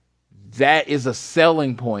 That is a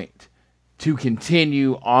selling point to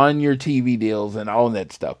continue on your TV deals and all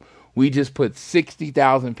that stuff. We just put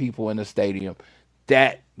 60,000 people in the stadium.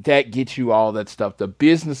 That gets you all that stuff. The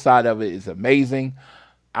business side of it is amazing.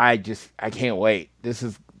 I can't wait. This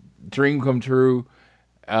is dream come true.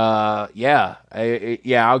 I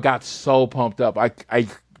got so pumped up. I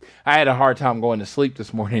had a hard time going to sleep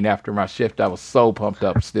this morning after my shift. I was so pumped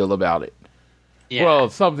up still about it. Yeah. Well,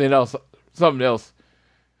 something else.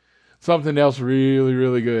 something else really,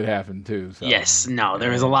 really good happened too. So. Yes, no,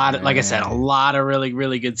 there was a lot of, like I said, a lot of really,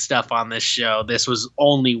 really good stuff on this show. This was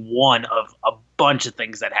only one of a bunch of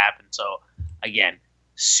things that happened. So, again,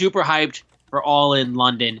 super hyped for All In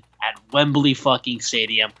London at Wembley fucking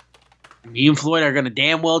Stadium. Me and Floyd are going to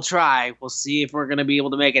damn well try. We'll see if we're going to be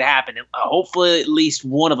able to make it happen. Hopefully, at least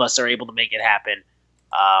one of us are able to make it happen.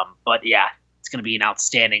 But yeah, it's going to be an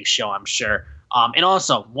outstanding show, I'm sure. And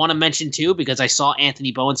also, want to mention too, because I saw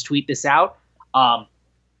Anthony Bowens tweet this out,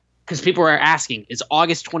 because people were asking, it's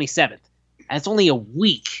August 27th. And it's only a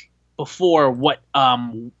week before what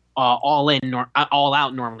All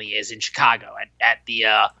Out normally is in Chicago at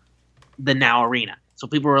the Now Arena. So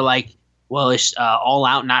people were like, well, is All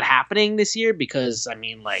Out not happening this year? Because, I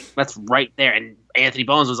mean, like, that's right there. And Anthony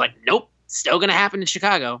Bowens was like, nope, still going to happen in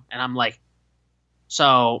Chicago. And I'm like,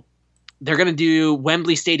 so they're going to do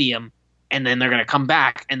Wembley Stadium, and then they're going to come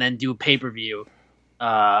back and then do a pay-per-view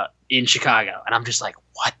in Chicago. And I'm just like,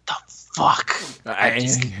 what the fuck?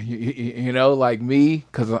 You know, like me,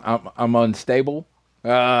 because I'm unstable,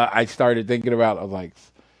 I started thinking about, I was like,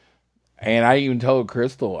 and I even told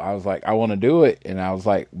Crystal, I was like, I want to do it. And I was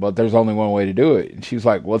like, but there's only one way to do it. And she was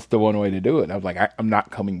like, what's the one way to do it? And I was like, I'm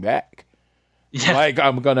not coming back. Yeah. Like,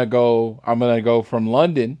 I'm going to go from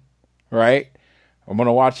London, right? I'm going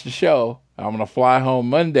to watch the show. I'm going to fly home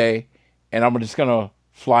Monday, and I'm just going to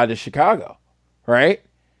fly to Chicago, right?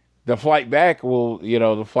 The flight back it'll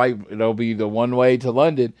be the one way to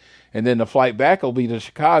London, and then the flight back will be to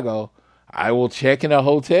Chicago. I will check in a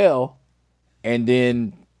hotel and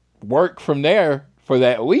then work from there for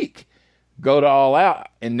that week, go to All Out,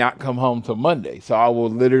 and not come home till Monday. So I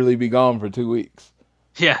will literally be gone for 2 weeks.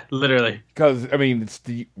 Yeah, literally. Because, I mean, it's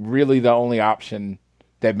really the only option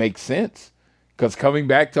that makes sense. Because coming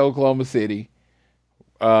back to Oklahoma City,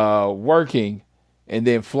 working, and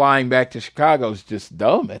then flying back to Chicago is just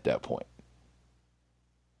dumb at that point.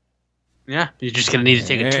 Yeah, you're just going to need to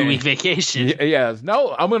take a 2-week vacation. Yeah,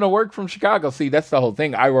 no, I'm going to work from Chicago. See, that's the whole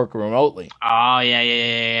thing. I work remotely. Oh,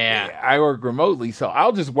 yeah. I work remotely, so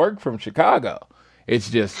I'll just work from Chicago. It's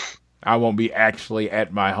just I won't be actually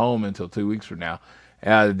at my home until 2 weeks from now.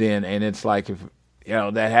 And it's like, if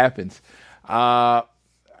that happens.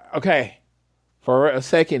 Okay, for a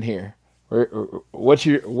second here, what's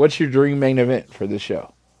your dream main event for this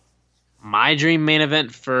show? My dream main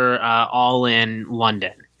event for All In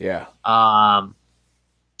London. Yeah.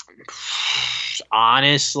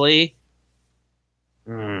 Honestly,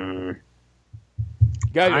 guys,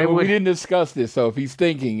 we didn't discuss this, so if he's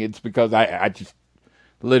thinking, it's because I just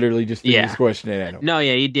literally just threw this question at him. No,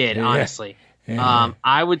 yeah, you did. Honestly,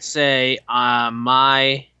 I would say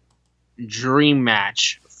my dream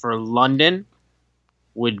match for London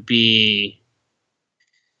would be.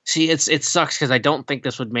 See, it sucks because I don't think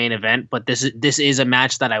this would main event, but this is a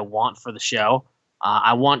match that I want for the show.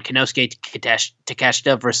 I want Konosuke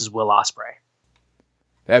Takeshita versus Will Ospreay.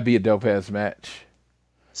 That'd be a dope-ass match.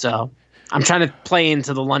 So I'm trying to play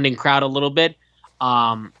into the London crowd a little bit.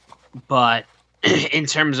 But in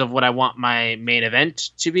terms of what I want my main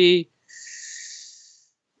event to be,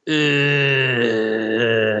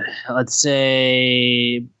 let's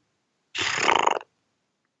say,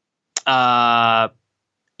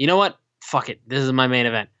 you know what? Fuck it. This is my main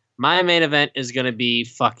event. My main event is going to be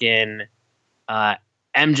fucking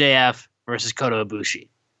MJF versus Kota Ibushi.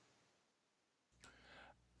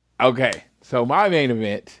 Okay, so my main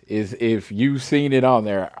event is, if you've seen it on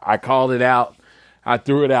there, I called it out, I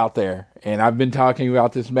threw it out there, and I've been talking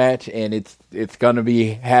about this match, and it's going to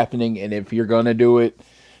be happening, and if you're going to do it,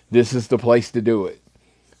 this is the place to do it.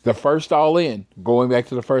 The first All In, going back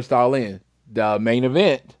to the first All In, the main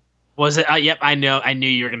event. Was it? Yep, I knew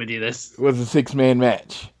you were going to do this. Was a 6-man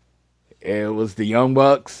match. It was the Young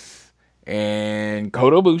Bucks and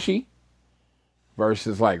Kota Ibushi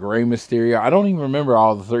versus like Rey Mysterio. I don't even remember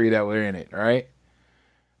all the 3 that were in it, right?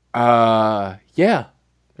 Yeah.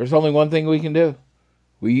 There's only one thing we can do.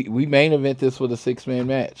 We main event this with a 6-man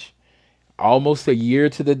match. Almost a year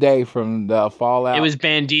to the day from the fallout. It was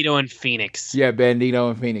Bandito and Phoenix. Yeah,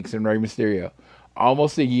 Bandito and Phoenix and Rey Mysterio.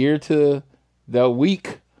 Almost a year to the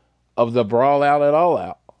week of the brawl out at All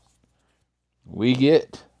Out. We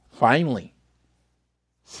get, finally,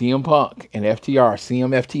 CM Punk and FTR,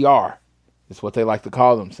 CMFTR is what they like to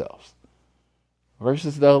call themselves,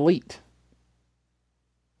 versus the Elite.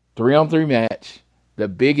 3-on-3 match, the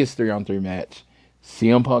biggest 3-on-3 match.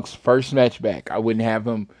 CM Punk's first match back. I would have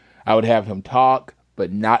him talk,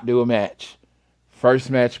 but not do a match. First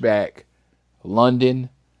match back, London,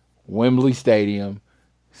 Wembley Stadium,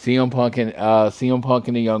 CM Punk and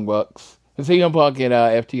the Young Bucks, and CM Punk and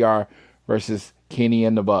FTR versus Kenny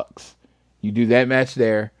and the Bucks. You do that match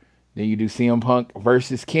there, Then you do CM Punk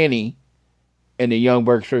versus Kenny, and the Young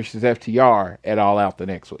Bucks versus FTR at All Out the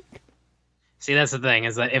next week. See, that's the thing,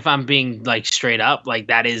 is that if I'm being like straight up, like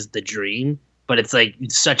that is the dream, but it's like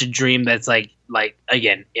it's such a dream that's like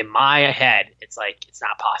again, in my head, it's like it's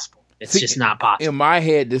not possible. It's just not possible. In my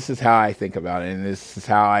head, this is how I think about it, and this is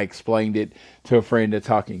how I explained it to a friend that's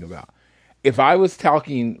talking about. If I was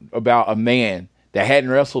talking about a man that hadn't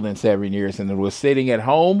wrestled in 7 years and was sitting at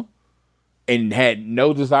home and had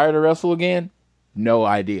no desire to wrestle again, no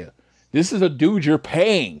idea. This is a dude you're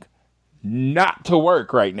paying not to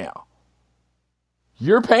work right now.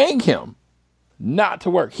 You're paying him not to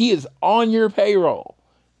work. He is on your payroll.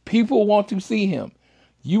 People want to see him.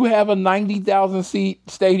 You have a 90,000 seat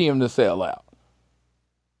stadium to sell out.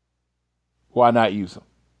 Why not use him?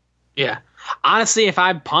 Yeah. Honestly, if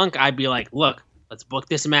I'm Punk, I'd be like, look, let's book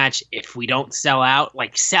this match. If we don't sell out,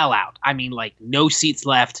 like sell out. I mean, like no seats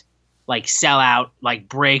left, like sell out, like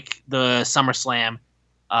break the SummerSlam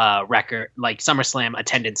record, like SummerSlam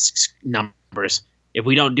attendance numbers. If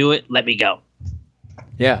we don't do it, let me go.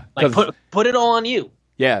 Yeah. Like put it all on you.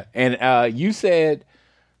 Yeah. And you said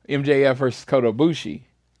MJF versus Kota Ibushi.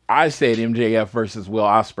 I said MJF versus Will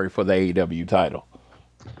Ospreay for the AEW title.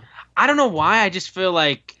 I don't know why. I just feel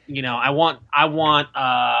like, you know, I want Will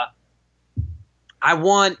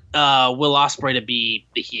Ospreay to be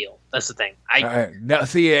the heel. That's the thing. No,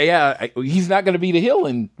 see, he's not going to be the heel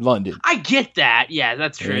in London. I get that. Yeah,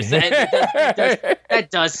 that's true. That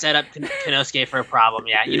does set up Konosuke for a problem.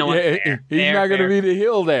 Yeah, you know what? He's not going to be the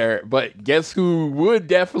heel there. But guess who would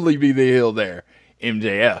definitely be the heel there?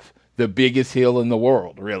 MJF, the biggest heel in the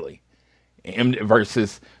world, really,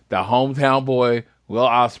 versus the hometown boy Will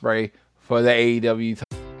Ospreay for the AEW title.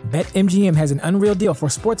 BetMGM has an unreal deal for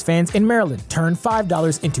sports fans in Maryland. Turn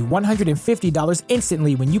 $5 into $150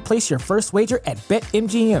 instantly when you place your first wager at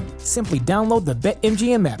BetMGM. Simply download the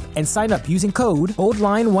BetMGM app and sign up using code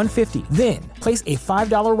OldLine150. Then, place a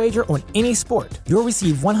 $5 wager on any sport. You'll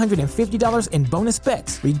receive $150 in bonus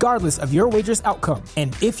bets, regardless of your wager's outcome.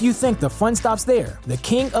 And if you think the fun stops there, the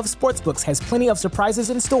king of sportsbooks has plenty of surprises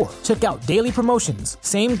in store. Check out daily promotions,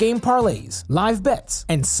 same-game parlays, live bets,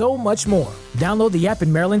 and so much more. Download the app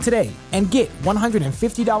in Maryland today and get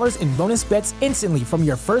 $150 in bonus bets instantly from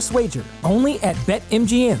your first wager. Only at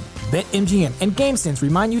BetMGM. BetMGM and GameSense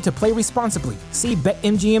remind you to play responsibly. See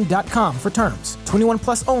BetMGM.com for terms. 21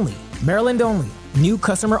 plus only. Maryland only. New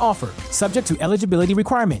customer offer. Subject to eligibility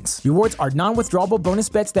requirements. Rewards are non-withdrawable bonus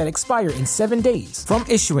bets that expire in 7 days. From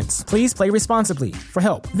issuance, please play responsibly. For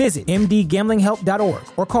help, visit mdgamblinghelp.org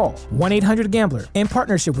or call 1-800-GAMBLER in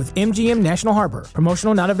partnership with MGM National Harbor.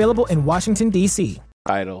 Promotional not available in Washington, D.C.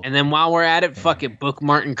 Title. And then while we're at it, fuck it, book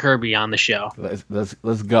Martin Kirby on the show.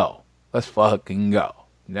 Let's go. Let's fucking go.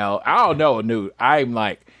 Now, I don't know, dude. I'm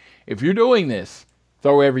like, if you're doing this,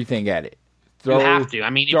 throw everything at it. You have to. I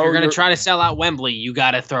mean, if you're going to try to sell out Wembley, you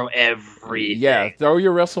got to throw everything. Yeah, throw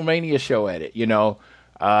your WrestleMania show at it. You know,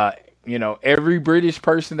 every British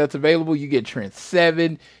person that's available, you get Trent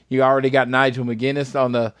Seven. You already got Nigel McGuinness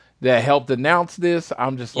on that helped announce this.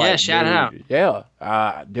 I'm just like, shout out. Yeah,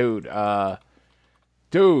 dude,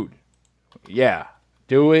 yeah,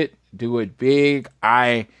 do it big.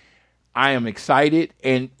 I am excited,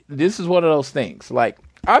 and this is one of those things. Like,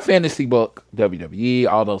 I fantasy book WWE,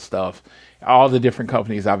 all those stuff, all the different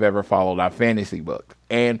companies I've ever followed. I fantasy book,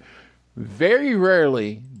 and very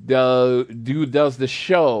rarely does the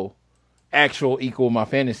show actual equal my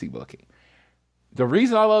fantasy booking. The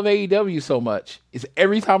reason I love AEW so much is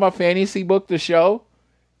every time I fantasy book the show,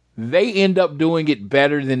 they end up doing it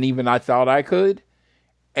better than even I thought I could.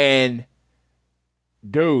 And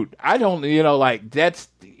dude, I don't, that's,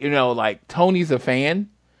 Tony's a fan.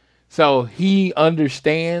 So he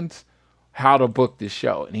understands how to book this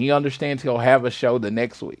show, and he understands he'll have a show the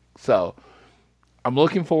next week. So I'm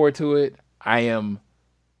looking forward to it. I am,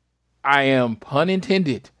 pun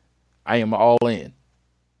intended, I am all in.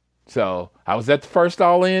 So I was at the first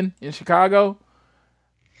All In Chicago.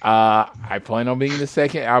 I plan on being the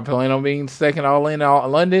second. I plan on being the second All In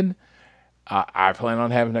London. I plan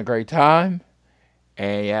on having a great time.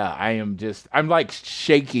 And yeah, I'm like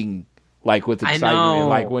shaking, like with excitement. And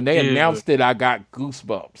like when they announced it, I got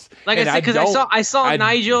goosebumps. Like I said, because I saw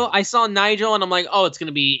Nigel, and I'm like, oh, it's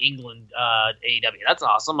gonna be England AEW. That's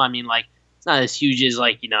awesome. I mean, like, it's not as huge as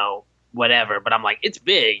whatever, but I'm like, it's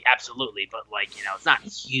big, absolutely, but it's not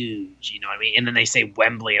huge. You know what I mean? And then they say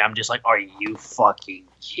Wembley, and I'm just like, are you fucking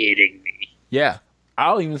kidding me? Yeah,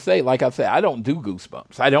 I'll even say, like I said, I don't do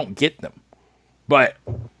goosebumps. I don't get them. But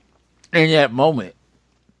in that moment,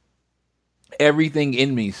 everything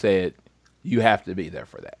in me said, you have to be there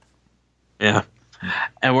for that. Yeah.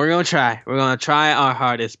 And we're gonna try. We're gonna try our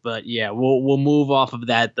hardest, but yeah, we'll move off of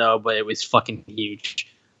that though. But it was fucking huge.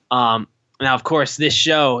 Now, of course, this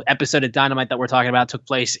episode of Dynamite that we're talking about, took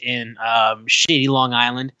place in shitty Long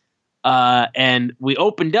Island, and we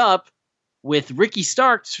opened up with Ricky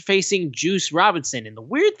Starks facing Juice Robinson. And the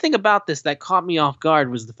weird thing about this that caught me off guard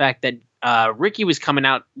was the fact that Ricky was coming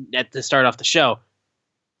out to start off the show.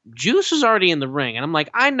 Juice was already in the ring, and I'm like,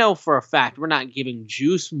 I know for a fact we're not giving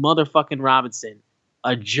Juice motherfucking Robinson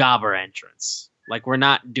a jobber entrance. Like, we're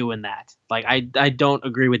not doing that. Like, I don't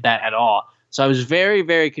agree with that at all. So I was very,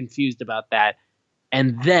 very confused about that.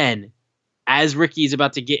 And then, as Ricky's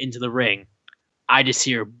about to get into the ring, I just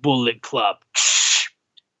hear Bullet Club.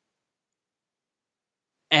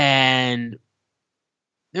 And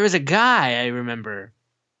there was a guy, I remember.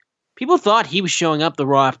 People thought he was showing up the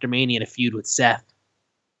Raw after Mania in a feud with Seth.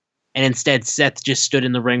 And instead, Seth just stood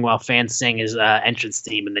in the ring while fans sang his entrance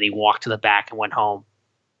theme, and then he walked to the back and went home.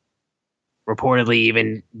 Reportedly,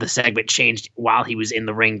 even the segment changed while he was in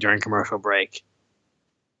the ring during commercial break.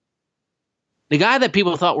 The guy that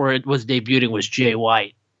people thought was debuting was Jay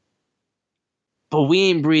White. But we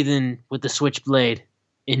ain't breathing with the Switchblade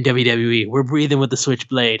in WWE. We're breathing with the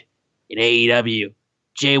Switchblade in AEW.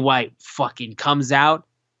 Jay White fucking comes out.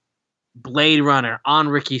 Blade Runner on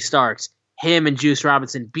Ricky Starks. Him and Juice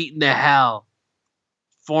Robinson beating the hell.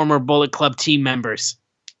 Former Bullet Club team members.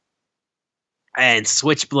 And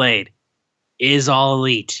Switchblade is All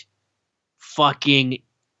Elite. Fucking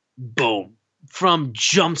boom. From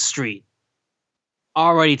Jump Street.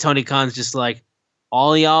 Already Tony Khan's just like,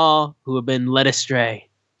 all y'all who have been led astray,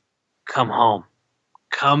 come home.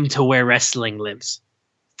 Come to where wrestling lives.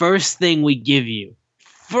 First thing we give you,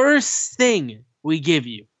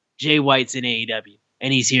 Jay White's in AEW.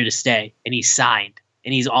 And he's here to stay. And he's signed.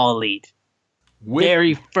 And he's All Elite.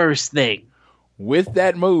 Very first thing. With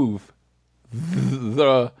that move,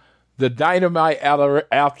 the Dynamite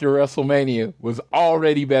after WrestleMania was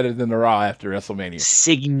already better than the Raw after WrestleMania.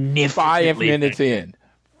 Significantly.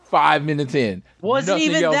 5 minutes in. Wasn't Nothing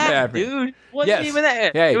even else that, happened. dude. Wasn't even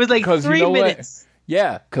that. Hey, it was like 3 minutes.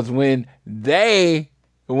 Yeah, because when AEW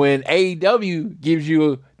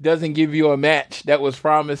doesn't give you a match that was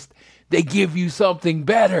promised, they give you something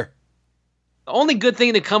better. The only good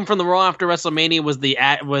thing to come from the Raw after WrestleMania was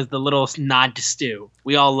the little nod to Stu.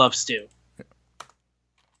 We all love Stu.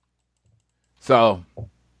 So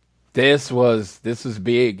this was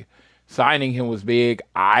big. Signing him was big.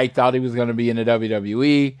 I thought he was going to be in the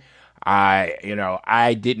WWE.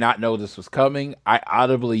 I did not know this was coming. I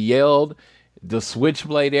audibly yelled the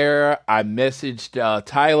Switchblade era. I messaged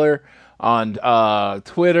Tyler on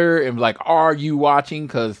Twitter and was like, "Are you watching?"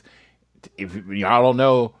 Because if y'all don't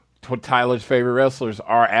know, Tyler's favorite wrestlers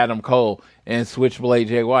are Adam Cole and Switchblade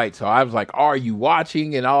Jay White. So I was like, "Are you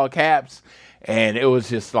watching?" in all caps. And it was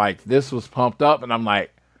just like, this was pumped up. And I'm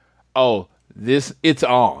like, oh, it's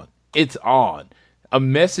on. It's on. A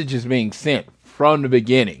message is being sent from the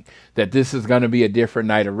beginning that this is going to be a different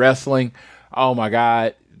night of wrestling. Oh my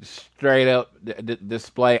God. Straight up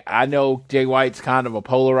display. I know Jay White's kind of a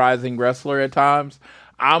polarizing wrestler at times.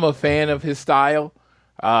 I'm a fan of his style.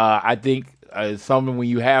 I think something when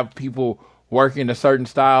you have people working a certain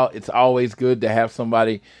style, it's always good to have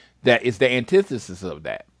somebody that is the antithesis of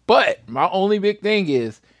that. But my only big thing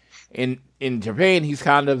is, in Japan, he's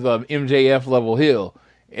kind of the MJF level heel.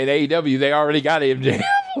 In AEW, they already got an MJF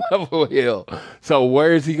level heel. So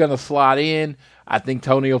where is he going to slot in? I think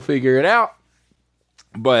Tony will figure it out.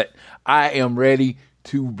 But I am ready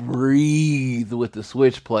to breathe with the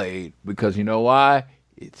Switchblade because you know why?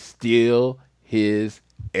 It's still his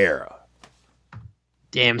era.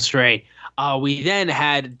 Damn straight. We then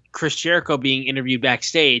had Chris Jericho being interviewed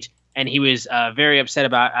backstage. And he was very upset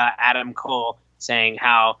about Adam Cole saying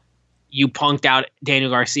how you punked out Daniel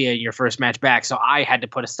Garcia in your first match back. So I had to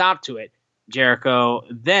put a stop to it. Jericho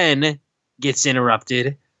then gets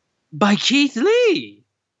interrupted by Keith Lee.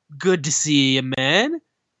 Good to see you, man.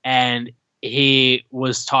 And he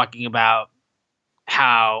was talking about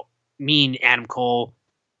how me and Adam Cole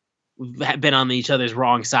have been on each other's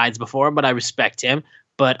wrong sides before, but I respect him.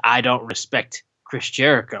 But I don't respect Chris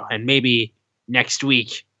Jericho. And maybe next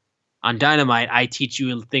week on Dynamite, I teach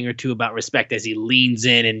you a thing or two about respect as he leans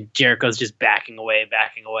in and Jericho's just backing away.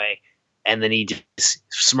 And then he just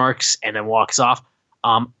smirks and then walks off.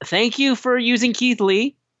 Thank you for using Keith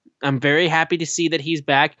Lee. I'm very happy to see that he's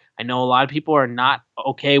back. I know a lot of people are not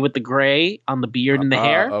okay with the gray on the beard and the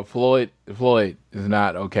hair. Floyd is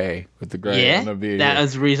not okay with the gray on the beard. That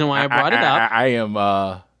was the reason why I brought it up. I am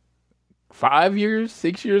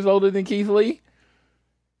 6 years older than Keith Lee.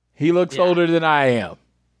 He looks older than I am.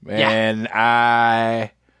 And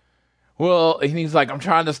well, and he's like, I'm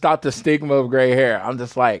trying to stop the stigma of gray hair. I'm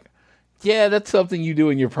just like, yeah, that's something you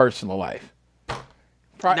do in your personal life.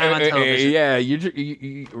 Yeah,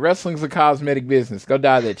 wrestling's a cosmetic business. Go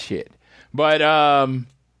dye that shit. But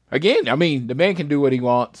again, I mean, the man can do what he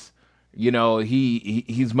wants. You know,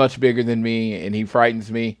 he's much bigger than me, and he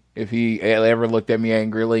frightens me if he ever looked at me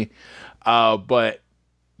angrily. But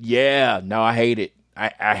yeah, no, I hate it.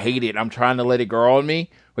 I hate it. I'm trying to let it grow on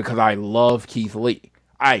me because I love Keith Lee.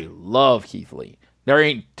 I love Keith Lee. There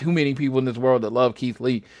ain't too many people in this world that love Keith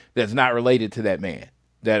Lee that's not related to that man,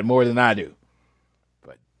 that more than I do.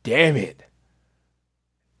 But damn it.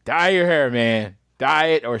 Dye your hair, man. Dye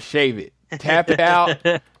it or shave it. Tap it out.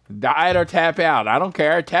 Dye it or tap out. I don't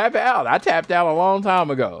care. Tap out. I tapped out a long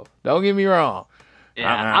time ago. Don't get me wrong.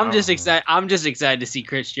 Yeah, I'm just excited to see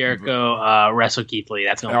Chris Jericho wrestle Keith Lee.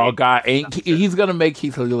 That's gonna God, he's gonna make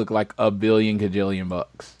Keith Lee look like $1 billion gajillion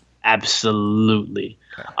bucks. Absolutely.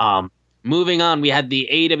 Moving on, we had the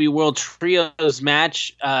AEW World Trios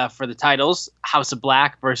match for the titles: House of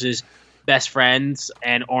Black versus Best Friends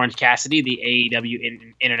and Orange Cassidy, the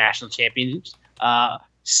AEW International Champions.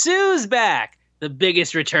 Sue's back. The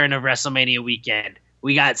biggest return of WrestleMania weekend.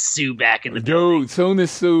 We got Sue back in the building. Soon as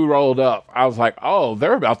Sue rolled up, I was like, oh,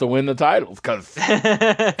 they're about to win the titles because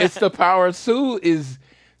it's the power.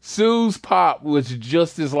 Sue's pop was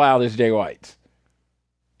just as loud as Jay White's.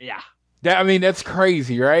 Yeah. That's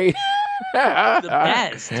crazy, right? The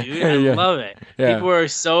best, dude. I love it. Yeah. People are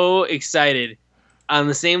so excited, on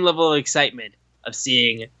the same level of excitement of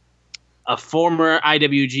seeing a former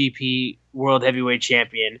IWGP World Heavyweight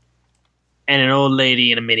Champion and an old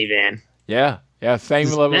lady in a minivan. Yeah. Yeah, same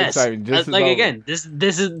level of excitement. This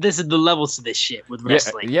is the levels to this shit with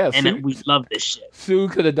wrestling. Yeah, and we love this shit. Sue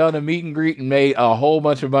could have done a meet and greet and made a whole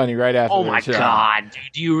bunch of money right after. Oh my god, dude!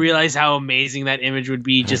 Do you realize how amazing that image would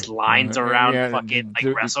be? Just lines around fucking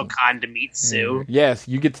like WrestleCon to meet Sue. Yes,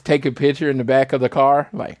 you get to take a picture in the back of the car,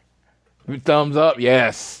 like thumbs up.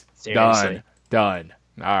 Yes, seriously. Done.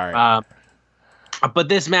 All right. But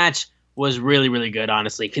this match was really, really good,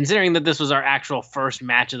 honestly, considering that this was our actual first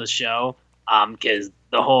match of the show. Because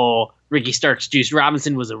the whole Ricky Starks Juice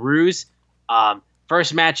Robinson was a ruse.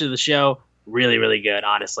 First match of the show, really, really good,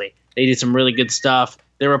 honestly. They did some really good stuff.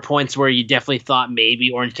 There were points where you definitely thought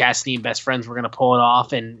maybe Orange Cassidy and Best Friends were going to pull it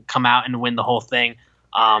off and come out and win the whole thing.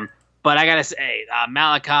 But I got to say,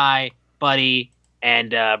 Malachi, Buddy,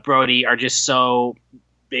 and Brody are just so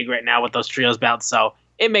big right now with those trios bouts, so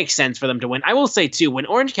it makes sense for them to win. I will say, too, when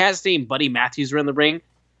Orange Cassidy and Buddy Matthews were in the ring,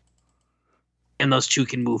 and those two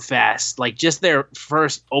can move fast. Like, just their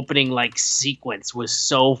first opening, like, sequence was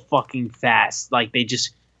so fucking fast. Like,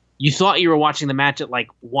 you thought you were watching the match at, like,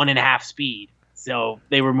 1.5 speed. So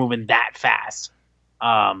they were moving that fast.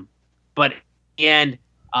 But in the end,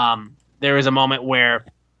 there was a moment where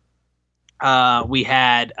we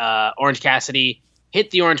had Orange Cassidy hit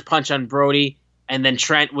the orange punch on Brody, and then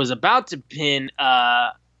Trent was about to pin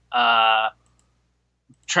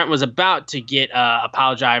Trent was about to get a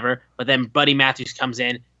pile driver, but then Buddy Matthews comes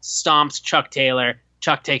in, stomps Chuck Taylor.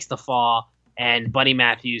 Chuck takes the fall, and Buddy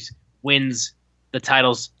Matthews wins the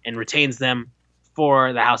titles and retains them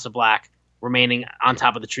for the House of Black, remaining on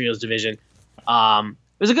top of the Trios division. It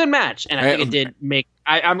was a good match, and I think it did make.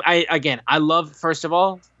 I love, first of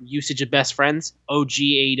all, usage of Best Friends, OG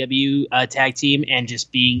AEW tag team, and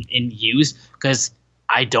just being in use, because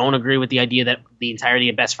I don't agree with the idea that the entirety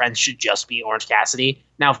of Best Friends should just be Orange Cassidy.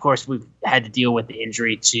 Now, of course, we've had to deal with the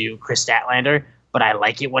injury to Chris Statlander, but I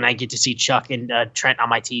like it when I get to see Chuck and Trent on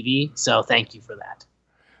my TV, so thank you for that.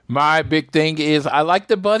 My big thing is I like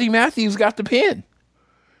that Buddy Matthews got the pin,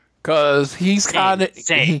 because he's kind of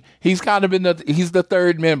been he's the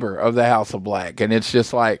third member of the House of Black, and it's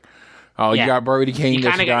just like, oh, you got Brody King. You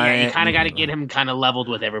kind of got to get him kind of leveled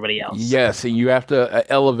with everybody else. Yes, and you have to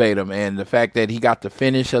elevate him. And the fact that he got the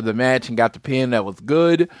finish of the match and got the pin, that was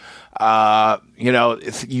good.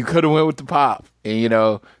 You could have went with the pop.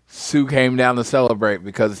 And, Sue came down to celebrate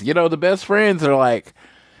because, the Best Friends are like,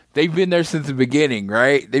 they've been there since the beginning,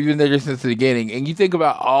 right? They've been there since the beginning. And you think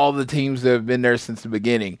about all the teams that have been there since the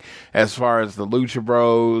beginning, as far as the Lucha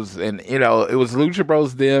Bros. And, it was Lucha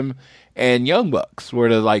Bros, them, and Young Bucks were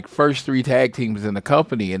the first 3 tag teams in the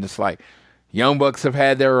company, and it's like Young Bucks have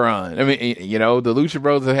had their run. I mean, the Lucha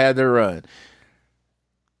Bros have had their run.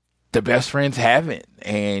 The Best Friends haven't,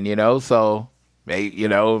 and so maybe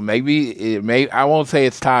I won't say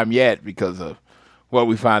it's time yet because of what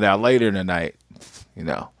we find out later tonight.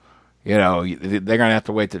 They're gonna have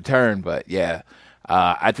to wait their turn, but yeah.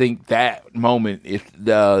 I think that moment, if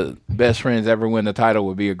the Best Friends ever win the title,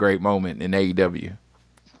 would be a great moment in AEW.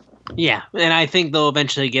 Yeah, and I think they'll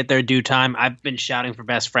eventually get their due time. I've been shouting for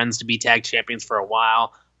Best Friends to be tag champions for a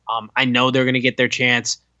while. I know they're going to get their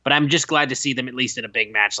chance, but I'm just glad to see them at least in a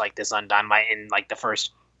big match like this on Dynamite, in like the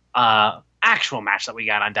first actual match that we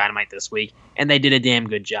got on Dynamite this week, and they did a damn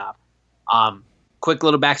good job. Quick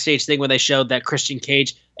little backstage thing where they showed that Christian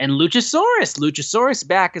Cage and Luchasaurus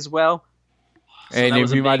back as well. So and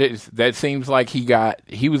if you that seems like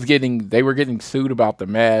they were getting sued about the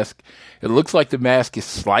mask. It looks like the mask is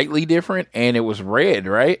slightly different, and it was red,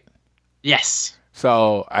 right? Yes.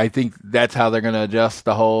 So I think that's how they're going to adjust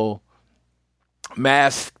the whole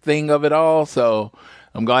mask thing of it all. So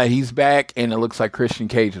I'm glad he's back, and it looks like Christian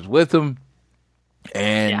Cage is with him.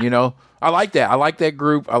 And, I like that. I like that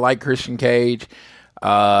group. I like Christian Cage.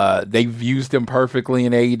 They've used him perfectly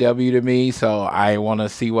in AEW to me, so I want to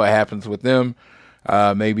see what happens with them.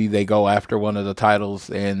 Maybe they go after one of the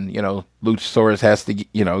titles and, Luchasaurus has to,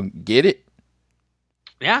 get it.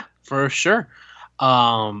 Yeah, for sure.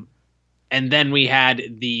 And then we had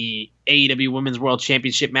the AEW Women's World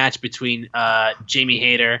Championship match between Jamie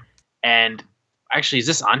Hayter and... Actually, is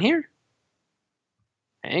this on here?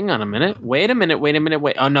 Hang on a minute. Wait a minute.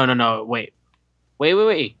 Oh, no. Wait.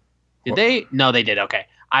 Did they? No, they did. Okay.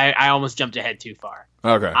 I almost jumped ahead too far.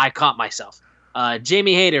 Okay. I caught myself.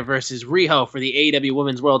 Jamie Hayter versus Riho for the AEW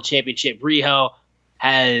Women's World Championship. Riho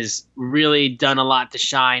has really done a lot to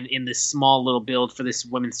shine in this small little build for this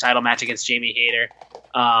women's title match against Jamie Hayter.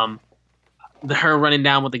 Her running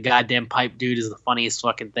down with the goddamn pipe, dude, is the funniest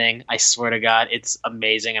fucking thing. I swear to God, it's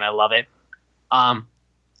amazing and I love it.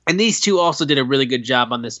 And these two also did a really good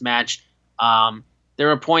job on this match. There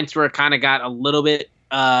were points where it kind of got a little bit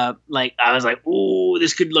I was like, ooh,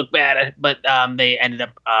 this could look bad, but they ended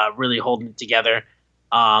up really holding it together.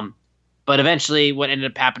 But eventually what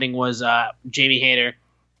ended up happening was Jamie Hayter,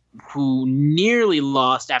 who nearly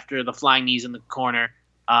lost after the flying knees in the corner,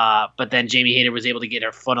 but then Jamie Hayter was able to get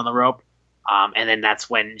her foot on the rope. And then that's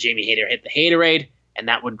when Jamie Hayter hit the Haterade, and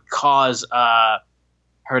that would cause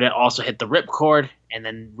her to also hit the ripcord, and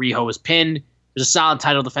then Riho was pinned. It was a solid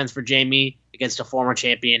title defense for Jamie against a former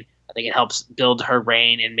champion. I think it helps build her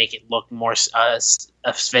reign and make it look more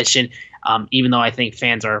efficient, even though I think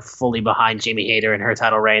fans are fully behind Jamie Hayter and her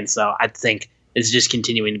title reign. So I think it's just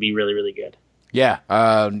continuing to be really, really good. Yeah,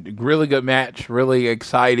 really good match, really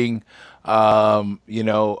exciting. Made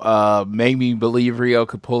me believe Riho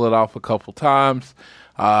could pull it off a couple times.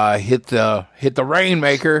 Hit the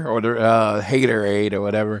Rainmaker or the Haterade or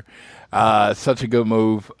whatever. Such a good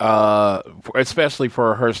move, especially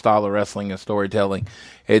for her style of wrestling and storytelling.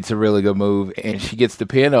 It's a really good move, and she gets the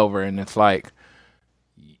pin over, and it's like,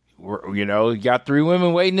 you got three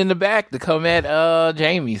women waiting in the back to come at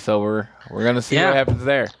Jamie, so we're gonna see what happens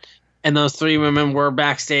there. And those three women were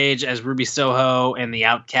backstage as Ruby Soho and the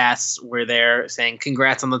Outcasts were there saying,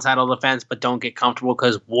 congrats on the title defense, but don't get comfortable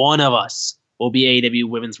because one of us will be AEW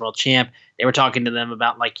Women's World Champ. They were talking to them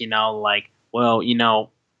about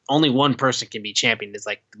only one person can be champion. It's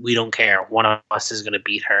like, we don't care. One of us is going to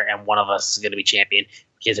beat her and one of us is going to be champion.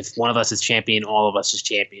 Because if one of us is champion, all of us is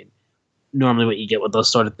champion. Normally what you get with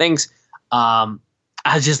those sort of things. I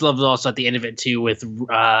just loved also at the end of it too with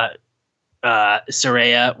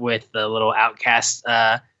Saraya with the little Outcast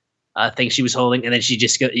thing she was holding, and then she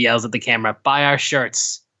just yells at the camera, "Buy our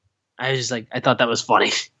shirts." I was just like, I thought that was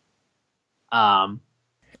funny. And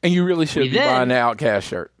you really should be buying the Outcast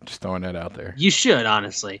shirt. Just throwing that out there. You should,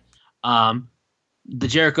 honestly. The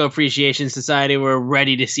Jericho Appreciation Society were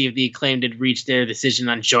ready to see if the Acclaimed had reached their decision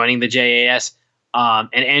on joining the JAS.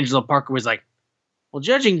 And Angelo Parker was like, well,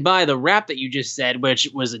 judging by the rap that you just said, which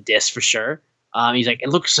was a diss for sure, he's like, it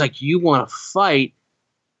looks like you want to fight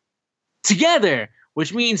together,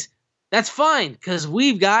 which means that's fine because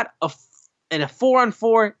we've got a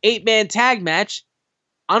 4-on-4 8-man tag match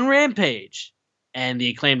on Rampage. And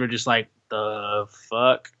the Acclaimed were just like, the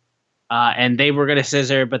fuck? And they were gonna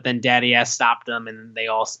scissor, but then Daddy Ass stopped them, and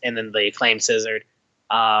then the Acclaimed scissored.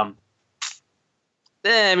 I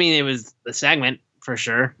mean, it was the segment for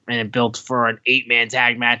sure, and it built for an 8-man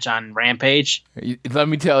tag match on Rampage. Let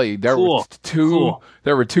me tell you, there were two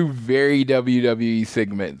very WWE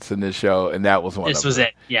segments in this show, and that was one. This was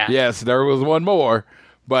it. Yeah. Yes, there was one more,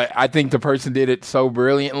 but I think the person did it so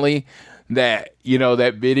brilliantly that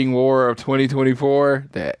that bidding war of 2024.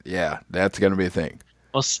 That's gonna be a thing.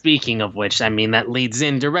 Well, speaking of which, I mean, that leads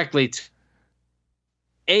in directly to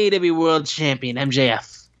AEW World Champion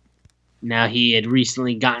MJF. Now, he had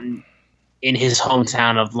recently gotten in his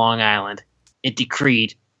hometown of Long Island, it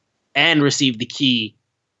decreed and received the key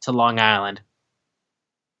to Long Island.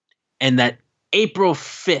 And that April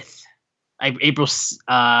 5th,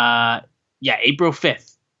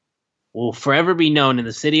 will forever be known in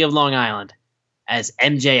the city of Long Island as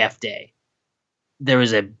MJF Day. There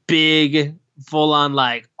was a big, full-on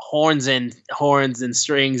like horns and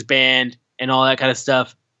strings band and all that kind of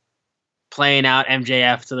stuff playing out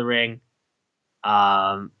MJF to the ring.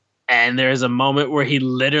 And there's a moment where he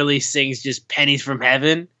literally sings just Pennies from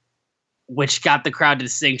Heaven, which got the crowd to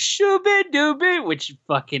sing Shooby Dooby, which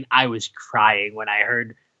fucking I was crying when I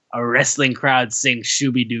heard a wrestling crowd sing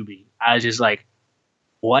Shooby Dooby. I was just like,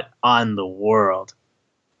 what on the world?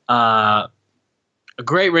 A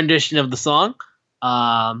great rendition of the song.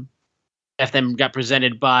 FM got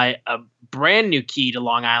presented by a brand new key to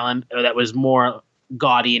Long Island that was more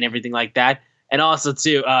gaudy and everything like that. And also,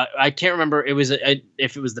 too, I can't remember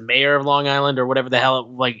if it was the mayor of Long Island or whatever the hell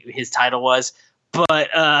like his title was, but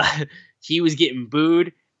he was getting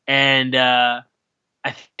booed. And I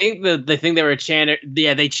think the thing they were chanting,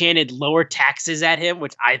 they chanted lower taxes at him,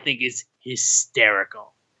 which I think is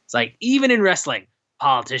hysterical. It's like, even in wrestling,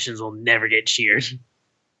 politicians will never get cheered.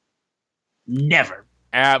 Never.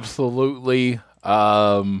 Absolutely.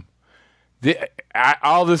 All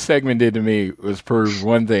this segment did to me was prove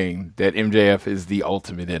one thing, that MJF is the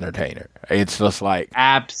ultimate entertainer. It's just like,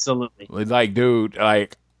 absolutely. It's like, dude,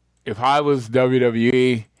 like if I was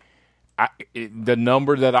WWE, the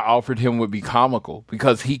number that I offered him would be comical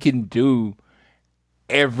because he can do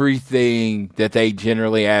everything that they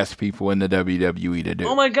generally ask people in the WWE to do.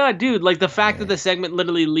 Oh my God, dude. Like the fact that the segment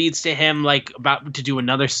literally leads to him like about to do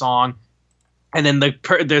another song. And then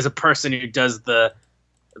there's a person who does the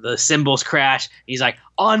cymbals crash. He's like,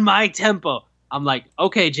 on my tempo. I'm like,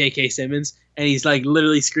 okay, J.K. Simmons. And he's like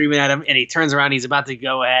literally screaming at him. And he turns around. He's about to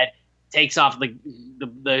go ahead. Takes off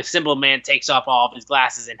the cymbal man takes off all of his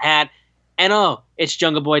glasses and hat. And it's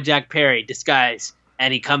Jungle Boy Jack Perry disguised.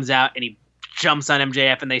 And he comes out and he jumps on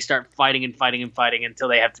MJF. And they start fighting and fighting and fighting until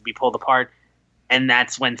they have to be pulled apart. And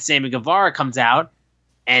that's when Sammy Guevara comes out.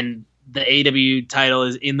 And the AEW title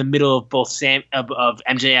is in the middle of both of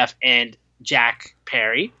MJF and Jack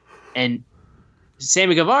Perry, and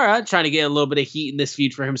Sammy Guevara, trying to get a little bit of heat in this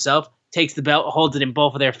feud for himself, takes the belt, holds it in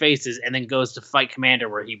both of their faces, and then goes to fight Commander,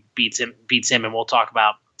 where he beats him, and we'll talk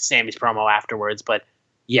about Sammy's promo afterwards. But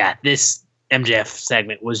yeah, this MJF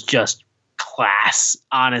segment was just class.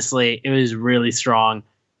 Honestly, it was really strong,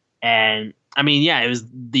 and I mean, yeah,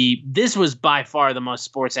 this was by far the most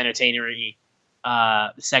sports entertaining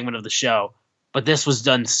segment of the show, but this was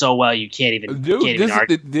done so well you can't even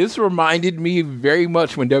argue. This reminded me very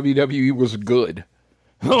much when WWE was good.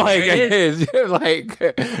 Like this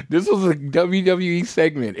was a WWE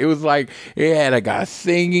segment. It was like it had a guy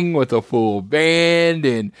singing with a full band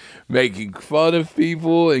and making fun of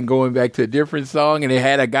people and going back to a different song, and it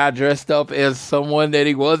had a guy dressed up as someone that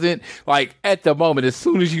he wasn't. Like at the moment, as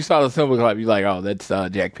soon as you saw the symbol clap, you're like, "Oh, that's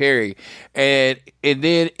Jack Perry," and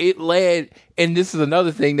then it led. And this is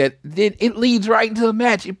another thing that then it leads right into the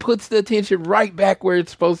match. It puts the attention right back where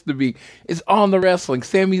it's supposed to be. It's on the wrestling.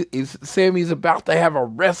 Sammy's about to have a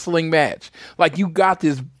wrestling match. Like you got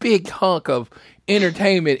this big hunk of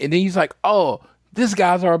entertainment, and then he's like, "Oh, these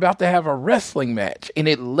guys are about to have a wrestling match," and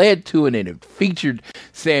it led to it, and it featured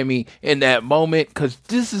Sammy in that moment because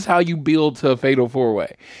this is how you build to a fatal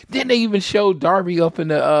 4-way. Then they even showed Darby up in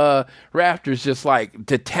the rafters, just like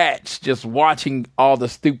detached, just watching all the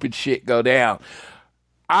stupid shit go down.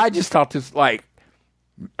 I just thought this, like,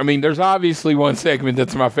 I mean, there's obviously one segment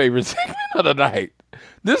that's my favorite segment of the night.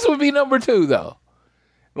 This would be number 2, though.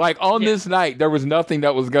 Like, on this night, there was nothing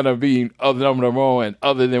that was going to be of number 1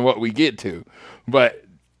 other than what we get to. But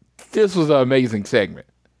this was an amazing segment.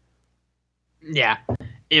 Yeah,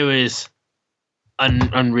 it was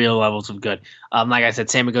unreal levels of good. Like I said,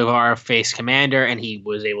 Sammy Guevara faced Commander, and he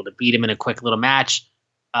was able to beat him in a quick little match.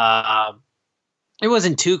 It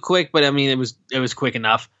wasn't too quick, but I mean, it was quick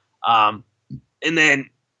enough. And then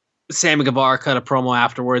Sammy Guevara cut a promo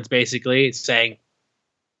afterwards, basically saying,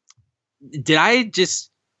 I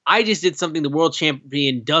just did something the world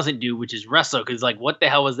champion doesn't do, which is wrestle. Because like, what the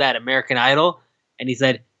hell was that, American Idol? And he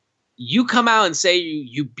said, you come out and say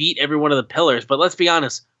you beat every one of the pillars, but let's be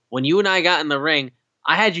honest. When you and I got in the ring,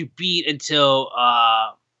 I had you beat until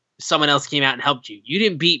someone else came out and helped you. You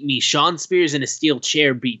didn't beat me. Sean Spears in a steel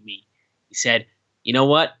chair beat me. He said, you know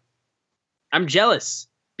what? I'm jealous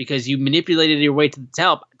because you manipulated your way to the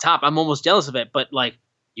top. I'm almost jealous of it. But like,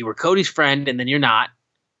 you were Cody's friend and then you're not.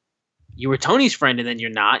 You were Tony's friend and then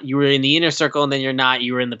you're not. You were in the inner circle and then you're not.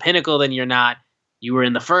 You were in the pinnacle, then you're not. You were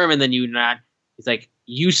in the firm and then you're not. He's like,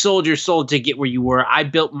 you sold your soul to get where you were. I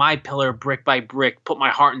built my pillar brick by brick, put my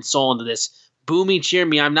heart and soul into this. Boo me, cheer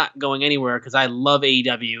me. I'm not going anywhere because I love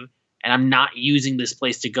AEW and I'm not using this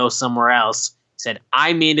place to go somewhere else. Said,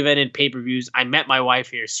 I main evented pay-per-views. I met my wife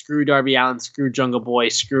here. Screw Darby Allin, screw Jungle Boy,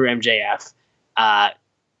 screw MJF.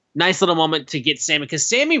 Nice little moment to get Sammy, because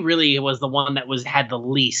Sammy really was the one that had the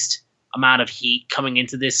least amount of heat coming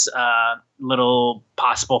into this little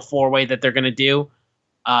possible four-way that they're going to do.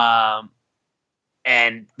 And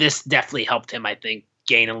this definitely helped him, I think,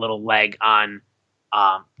 gain a little leg on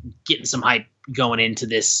getting some hype going into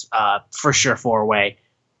this for sure four-way.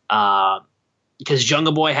 Because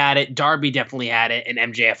Jungle Boy had it, Darby definitely had it, and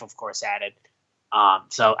MJF, of course, had it.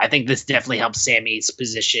 So I think this definitely helps Sammy's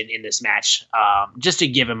position in this match, just to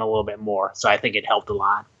give him a little bit more. So I think it helped a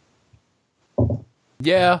lot.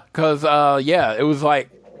 Yeah, because, it was like,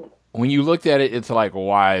 when you looked at it, it's like,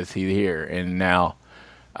 why is he here? And now...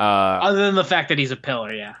 other than the fact that he's a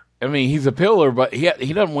pillar, yeah. I mean, he's a pillar, but he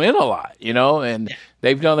doesn't win a lot, and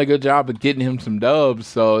they've done a good job of getting him some dubs.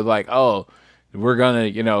 So it's like, oh, we're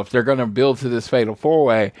going to, if they're going to build to this fatal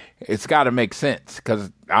four-way, it's got to make sense. Because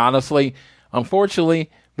honestly, unfortunately,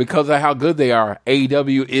 because of how good they are,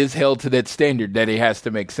 AEW is held to that standard that it has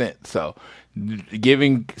to make sense. So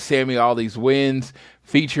giving Sammy all these wins,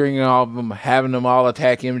 featuring all of them, having them all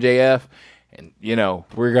attack MJF, and,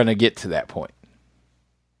 we're going to get to that point.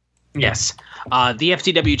 Yes. The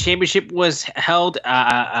FTW Championship was held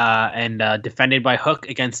and defended by Hook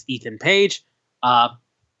against Ethan Page. About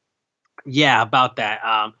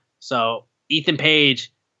that. So Ethan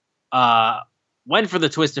Page went for the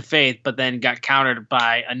Twist of Fate, but then got countered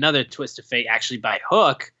by another Twist of Fate, actually by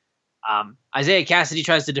Hook. Isaiah Cassidy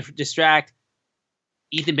tries to distract.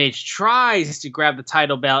 Ethan Page tries to grab the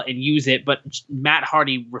title belt and use it, but Matt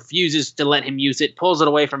Hardy refuses to let him use it, pulls it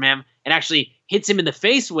away from him, and actually hits him in the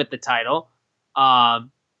face with the title.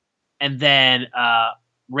 And then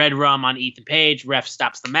Red Rum on Ethan Page. Ref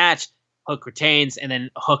stops the match. Hook retains, and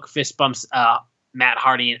then Hook fist bumps Matt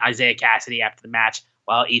Hardy and Isaiah Cassidy after the match,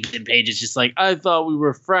 while Ethan Page is just like, I thought we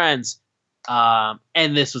were friends. And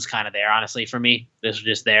this was kind of there, honestly, for me. This was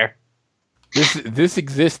just there. This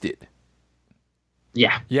existed.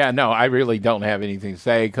 Yeah. Yeah, no, I really don't have anything to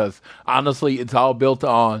say because, honestly, it's all built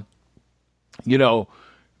on,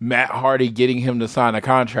 Matt Hardy getting him to sign a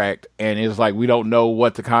contract, and it's like we don't know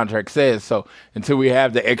what the contract says. So until we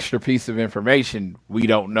have the extra piece of information, we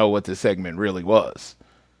don't know what the segment really was.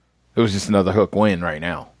 It was just another Hook win right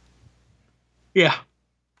now. Yeah.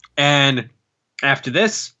 And after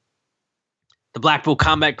this, the Blackpool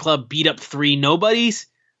Combat Club beat up 3 nobodies.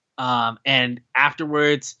 And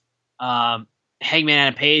afterwards, Hangman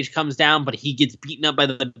Adam Page comes down, but he gets beaten up by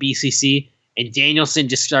the BCC. And Danielson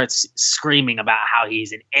just starts screaming about how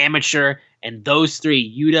he's an amateur. And those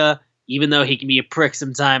 3, Yuta, even though he can be a prick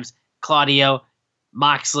sometimes, Claudio,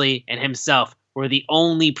 Moxley, and himself were the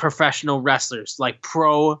only professional wrestlers, like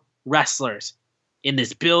pro wrestlers in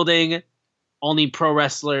this building, only pro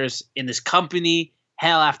wrestlers in this company.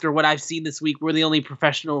 Hell, after what I've seen this week, we're the only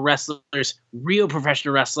professional wrestlers, real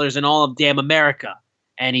professional wrestlers in all of damn America.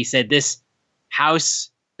 And he said this house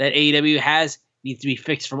that AEW has needs to be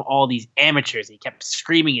fixed from all these amateurs. He kept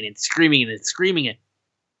screaming it and screaming it and screaming it.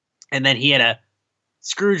 And then he had a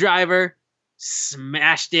screwdriver,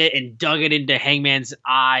 smashed it, and dug it into Hangman's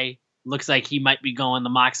eye. Looks like he might be going the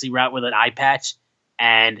Moxley route with an eye patch.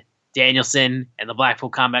 And Danielson and the Blackpool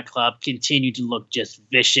Combat Club continue to look just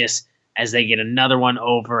vicious as they get another one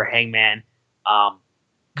over Hangman.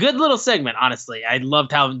 Good little segment, honestly. I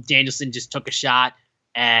loved how Danielson just took a shot.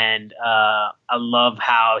 And I love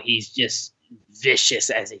how he's just vicious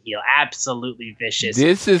as a heel, absolutely vicious.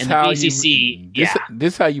 This is how BCC,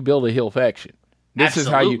 this is how you build a heel faction. This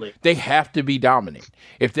absolutely. is how they have to be dominant.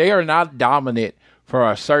 If they are not dominant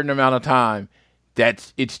for a certain amount of time,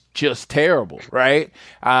 it's just terrible, right?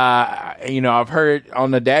 I've heard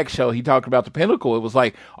on the Dax show he talked about the Pinnacle. It was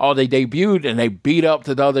like, they debuted and they beat up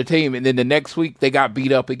to the other team, and then the next week they got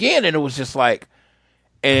beat up again, and it was just like,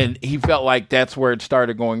 and he felt like that's where it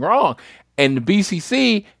started going wrong. And the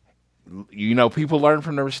BCC, people learn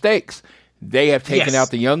from their mistakes. They have taken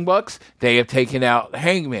out the Young Bucks. They have taken out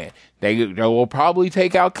Hangman. They will probably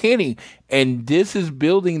take out Kenny. And this is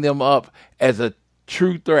building them up as a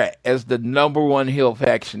true threat, as the number one heel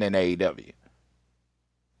faction in AEW.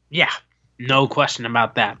 Yeah, no question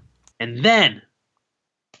about that. And then,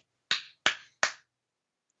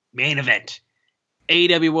 main event.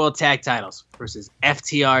 AEW World Tag Titles versus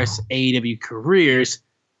FTR's AEW Careers.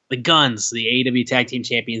 The Guns, the AEW Tag Team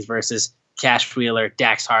Champions versus Cash Wheeler,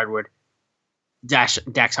 Dax Harwood,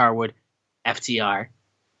 FTR.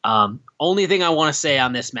 Only thing I want to say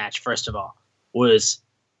on this match, first of all, was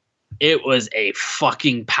it was a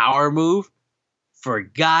fucking power move for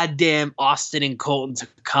goddamn Austin and Colton to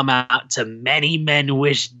come out to Many Men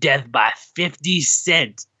Wish Death by 50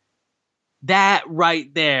 Cent that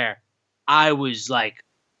right there, I was like,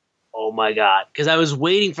 oh my God. Because I was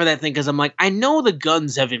waiting for that thing because I'm like, I know the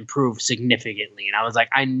guns have improved significantly. And I was like,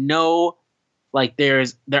 I know, like, they're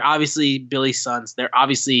obviously Billy's sons. They're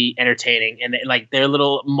obviously entertaining. And like their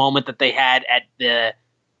little moment that they had at the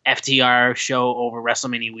FTR show over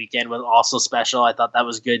WrestleMania weekend was also special. I thought that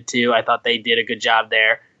was good too. I thought they did a good job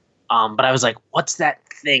there. But I was like, what's that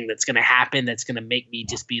thing that's going to happen that's going to make me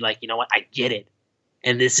just be like, you know what? I get it.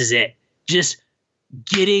 And this is it. Just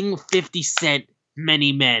getting 50 Cent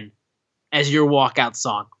Many Men as your walkout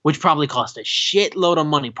song, which probably cost a shitload of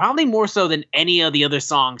money, probably more so than any of the other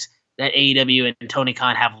songs that AEW and Tony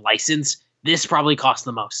Khan have licensed. This probably cost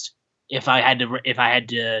the most if I had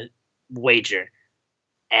to wager.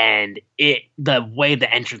 And the way the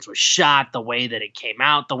entrance was shot, the way that it came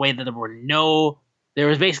out, the way that there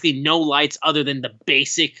was basically no lights other than the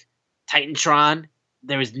basic Titantron.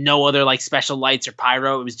 There was no other like special lights or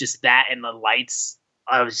pyro. It was just that and the lights.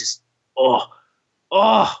 I was just,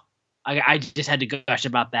 I just had to gush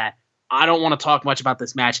about that. I don't want to talk much about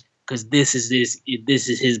this match because this is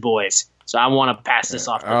his boys. So I want to pass this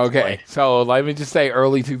off. Okay, so let me just say,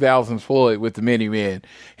 early 2000s Floyd with the Mini Men,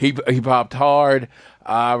 he popped hard.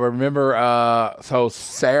 I remember, so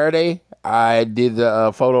Saturday I did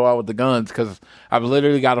the photo out with the Guns because I've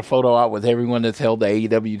literally got a photo out with everyone that's held the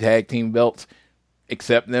AEW tag team belts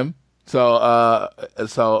except them. So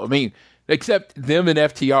I mean, except them and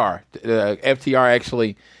FTR. FTR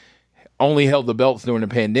actually only held the belts during the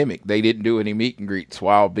pandemic. They didn't do any meet and greets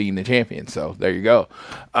while being the champion. So there you go.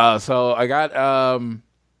 So I got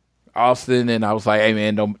Austin, and I was like, "Hey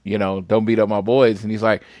man, don't beat up my boys." And he's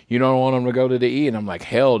like, "You don't want them to go to the E?" And I'm like,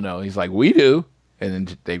 "Hell no." He's like, "We do." And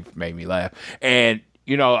then they made me laugh. And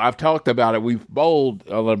I've talked about it. We've bowled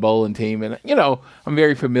on a bowling team, and I'm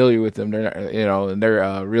very familiar with them. They're and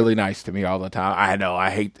they're really nice to me all the time. I know I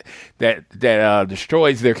hate that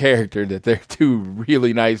destroys their character that they're two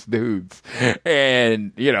really nice dudes,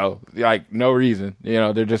 and like no reason.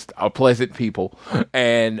 They're just a pleasant people,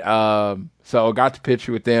 and so I got the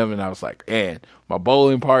picture with them, and I was like, man, my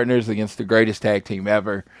bowling partners against the greatest tag team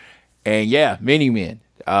ever, and yeah, Mini Men,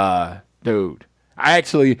 dude. I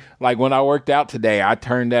actually, like, when I worked out today, I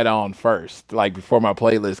turned that on first, like, before my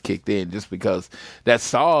playlist kicked in, just because that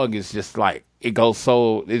song is just, like, it's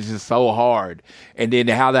just so hard. And then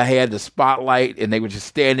how they had the spotlight, and they were just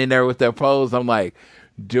standing there with their pose, I'm like,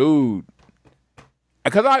 dude.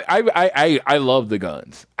 Because I love the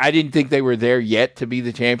Guns. I didn't think they were there yet to be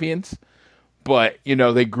the champions, but,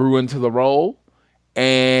 they grew into the role.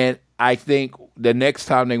 And I think the next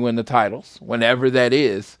time they win the titles, whenever that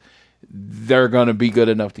is, they're going to be good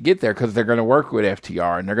enough to get there because they're going to work with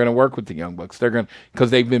FTR and they're going to work with the Young Bucks. Because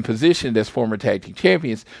they've been positioned as former tag team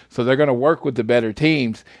champions, so they're going to work with the better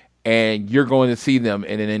teams, and you're going to see them,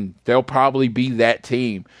 and then they'll probably be that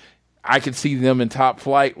team. I could see them in Top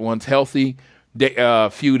Flight once healthy,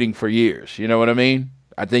 feuding for years. You know what I mean?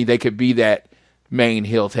 I think they could be that main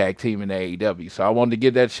heel tag team in AEW. So I wanted to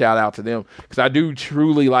give that shout out to them because I do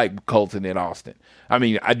truly like Colton and Austin. I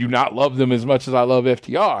mean, I do not love them as much as I love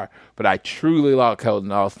FTR, but I truly love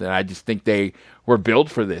Colton and Austin. I just think they were built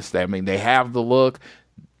for this. They have the look.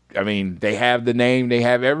 I mean, they have the name. They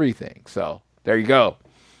have everything. So there you go.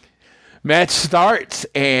 Match starts,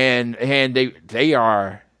 and they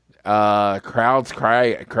are crowds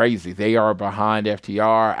crazy. They are behind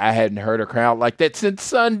FTR. I hadn't heard a crowd like that since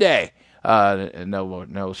Sunday.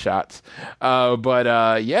 No shots. I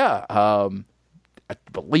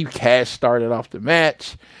believe Cash started off the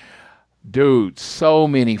match. Dude, so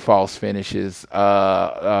many false finishes.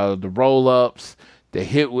 The roll-ups, the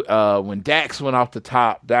hit when Dax went off the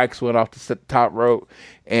top. Dax went off the top rope,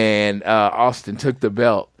 and Austin took the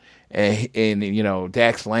belt. And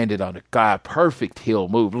Dax landed on the perfect heel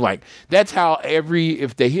move. Like, that's how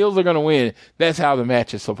if the heels are going to win, that's how the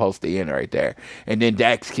match is supposed to end right there. And then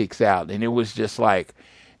Dax kicks out. And it was just like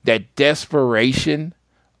that desperation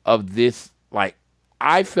of this. Like,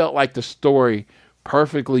 I felt like the story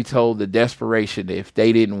perfectly told the desperation that if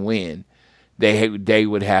they didn't win, they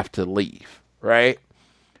would have to leave, right?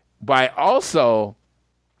 But also,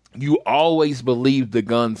 you always believed the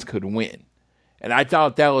Guns could win. And I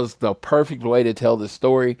thought that was the perfect way to tell the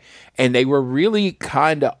story. And they were really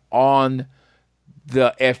kind of on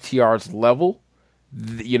the FTR's level.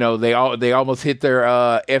 They almost hit their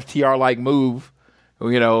FTR-like move.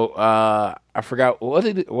 I forgot, what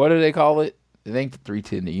do they call it? It ain't the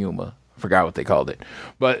 310 to Yuma. I forgot what they called it.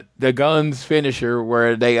 But the Guns finisher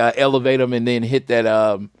where they elevate them and then hit that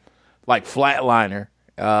flatliner.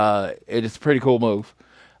 It's a pretty cool move.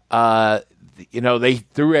 They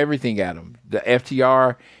threw everything at him. The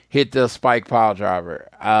FTR hit the spike pile driver.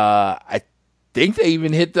 I think they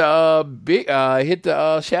even hit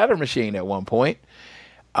the shatter machine at one point.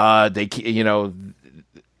 They,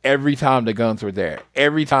 every time the guns were there,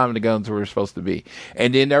 every time the guns were supposed to be.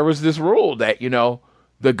 And then there was this rule that,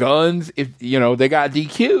 the guns, if, they got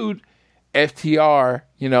DQ'd, FTR,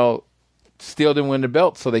 still didn't win the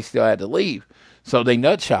belt, so they still had to leave. So they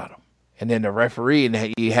nutshot him. And then the referee, and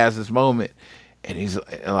he has this moment, and he's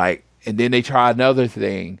like, and then they try another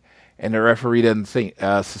thing, and the referee doesn't see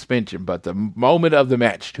suspension. But the moment of the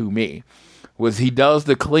match to me was he does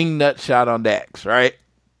the clean nutshot on Dax, right?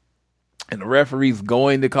 And the referee's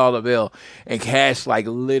going to call the bell, and Cash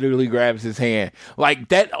literally grabs his hand.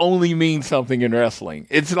 That only means something in wrestling.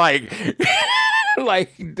 It's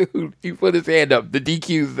dude, he put his hand up. The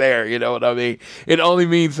DQ's there, you know what I mean? It only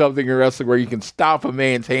means something in wrestling where you can stop a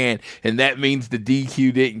man's hand, and that means the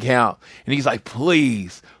DQ didn't count. And he's like,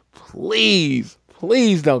 please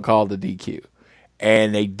don't call the DQ.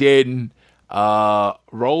 And they didn't.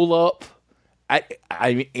 Roll up.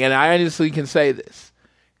 I honestly can say this.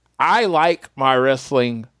 I like my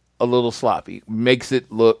wrestling a little sloppy. Makes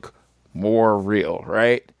it look more real,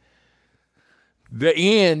 right? The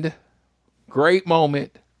end, great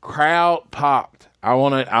moment. Crowd popped.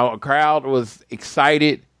 Our crowd was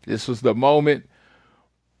excited. This was the moment.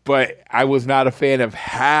 But I was not a fan of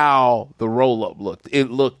how the roll-up looked.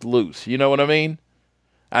 It looked loose. You know what I mean?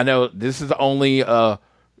 I know this is only a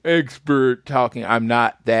expert talking. I'm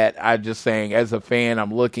not that. I'm just saying, as a fan,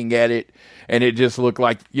 I'm looking at it, and it just looked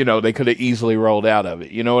like, they could have easily rolled out of it.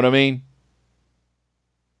 You know what I mean?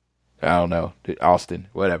 I don't know. Austin,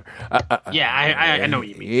 whatever. I know what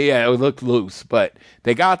you mean. Yeah, it looked loose, but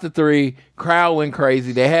they got the 3. Crowd went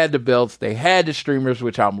crazy. They had the belts. They had the streamers,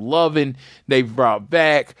 which I'm loving. They brought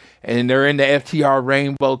back, and they're in the FTR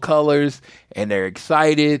rainbow colors, and they're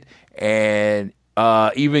excited. And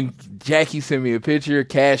even Jackie sent me a picture.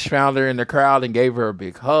 Cash found her in the crowd and gave her a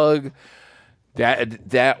big hug. That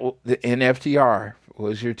in FTR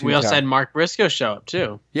was your 2. We also had Mark Briscoe show up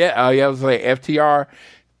too. Yeah, I was like FTR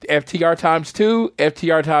times 2,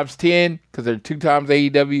 FTR times 10, because they're 2 times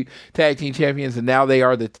AEW Tag Team Champions, and now they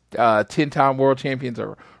are the 10-time World Champions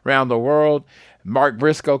around the world. Mark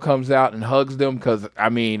Briscoe comes out and hugs them because,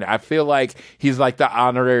 I feel like he's like the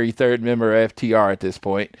honorary 3rd member of FTR at this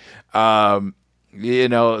point. So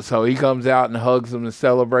he comes out and hugs them and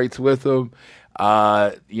celebrates with them.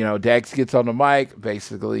 Dax gets on the mic,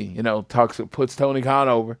 basically, puts Tony Khan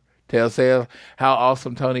over, tells how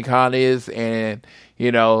awesome Tony Khan is, and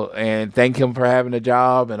thank him for having a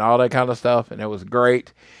job and all that kind of stuff. And it was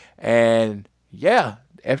great. And yeah,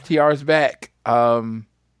 FTR's back. I'm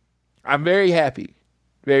very happy.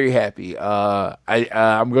 Very happy.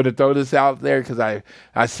 I'm going to throw this out there because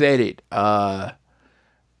I said it.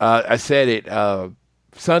 I said it.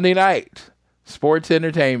 Sunday night, sports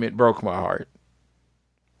entertainment broke my heart.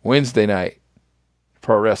 Wednesday night,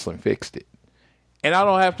 pro wrestling fixed it. And I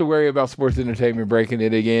don't have to worry about sports entertainment breaking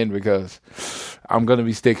it again because I'm going to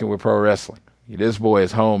be sticking with pro wrestling. This boy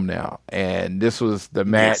is home now. And this was the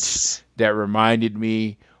match that reminded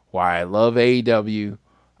me why I love AEW.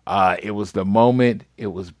 It was the moment it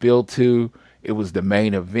was built to. It was the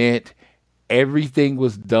main event. Everything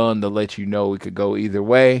was done to let you know it could go either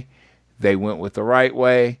way. They went with the right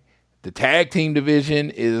way. The tag team division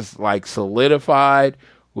is solidified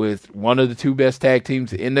with one of the 2 best tag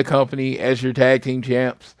teams in the company as your tag team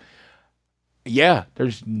champs. Yeah,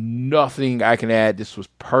 there's nothing I can add. This was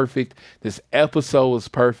perfect. This episode was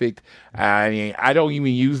perfect. I don't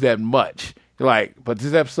even use that much. But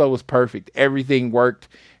this episode was perfect. Everything worked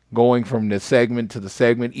going from the segment to the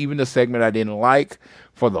segment. Even the segment I didn't like,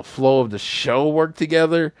 for the flow of the show worked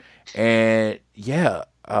together. And yeah,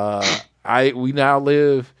 we now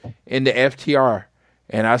live in the FTR.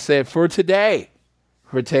 And I said for today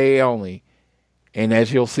only. And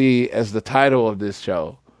as you'll see as the title of this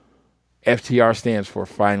show, FTR stands for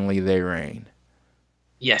Finally They Reign.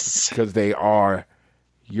 Yes. Because they are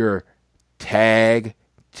your tag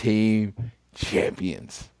team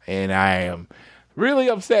champions. And I am really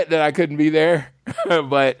upset that I couldn't be there.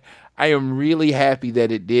 But I am really happy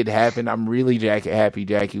that it did happen. I'm really happy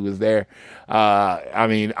Jackie was there.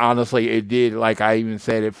 Honestly, it did. Like I even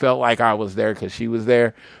said, it felt like I was there because she was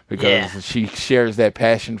there because she shares that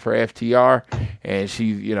passion for FTR, and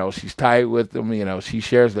she's tight with them. She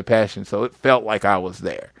shares the passion, so it felt like I was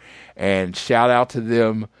there. And shout out to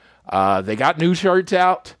them. They got new shirts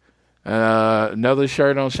out. Another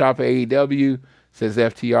shirt on Shop AEW says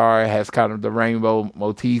FTR. It has kind of the rainbow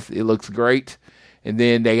motif. It looks great. And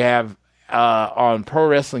then they have on Pro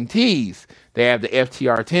Wrestling Tees, they have the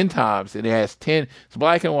FTR 10 times, and it has 10. It's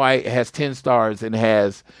black and white. It has 10 stars, and it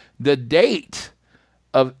has the date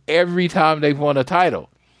of every time they've won a title.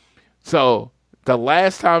 So the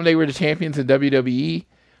last time they were the champions in WWE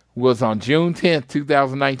was on June 10th,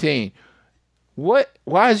 2019. Why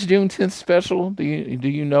is June 10th special? Do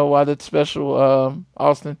you know why that's special,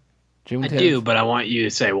 Austin? June 10th? I do, but I want you to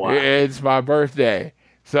say why. It's my birthday.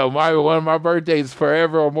 So one of my birthdays is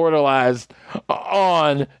forever immortalized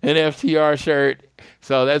on an FTR shirt.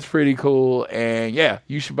 So that's pretty cool. And yeah,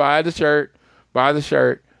 you should buy the shirt, and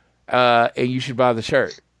you should buy the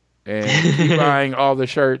shirt. And keep buying all the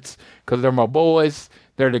shirts because they're my boys.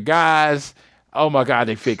 They're the guys. Oh my God,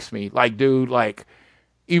 they fixed me. Like, dude, like,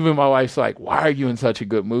 even my wife's like, why are you in such a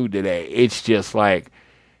good mood today? It's just like,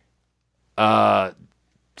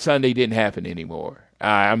 Sunday didn't happen anymore.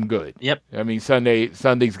 I'm good. Yep. I mean,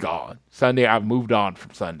 Sunday's gone. Sunday, I've moved on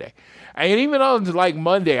from Sunday. And even on like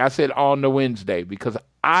Monday, I said on to Wednesday because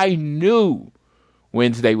I knew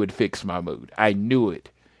Wednesday would fix my mood. I knew it.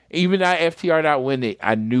 Even though FTR not winning,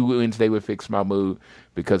 I knew Wednesday would fix my mood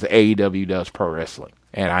because AEW does pro wrestling,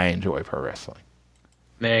 and I enjoy pro wrestling.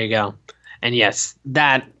 There you go. And yes,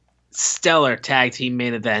 that stellar tag team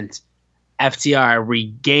main event, FTR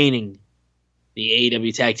regaining the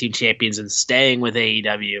AEW Tag Team Champions and staying with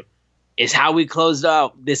AEW, is how we closed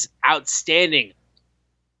out this outstanding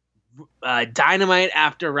Dynamite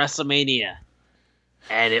after WrestleMania.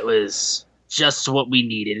 And it was just what we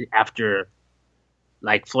needed after,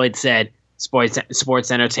 like Floyd said,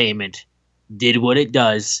 sports entertainment did what it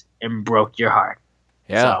does and broke your heart.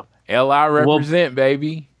 Yeah. So, LI represent,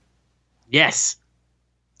 baby. Yes.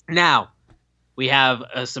 Now, we have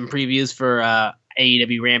some previews for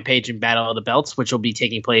AEW Rampage and Battle of the Belts, which will be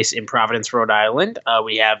taking place in Providence, Rhode Island.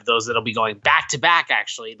 We have those that'll be going back-to-back,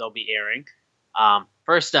 actually. They'll be airing.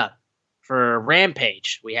 First up, for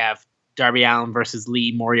Rampage, we have Darby Allin versus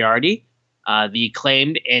Lee Moriarty. The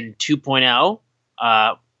Acclaimed in 2.0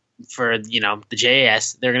 for, the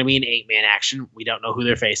JAS. They're going to be an 8-man action. We don't know who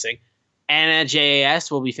they're facing. And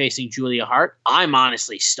JAS will be facing Julia Hart. I'm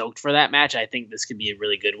honestly stoked for that match. I think this could be a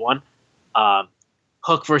really good one.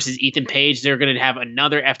 Hook versus Ethan Page. They're going to have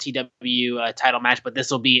another FTW title match, but this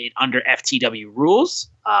will be under FTW rules,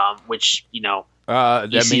 which,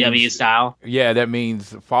 ECW style. Yeah, that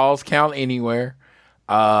means falls count anywhere.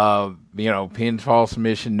 Pinfall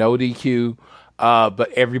submission, no DQ.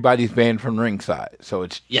 But everybody's banned from ringside. So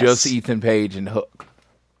it's just Ethan Page and Hook.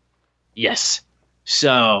 Yes.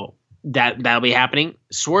 So that'll be happening.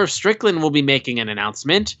 Swerve Strickland will be making an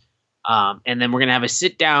announcement. And then we're going to have a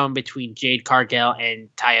sit down between Jade Cargill and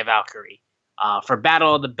Taya Valkyrie. For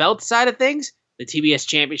Battle of the Belt side of things, the TBS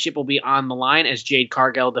Championship will be on the line as Jade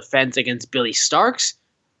Cargill defends against Billy Starks.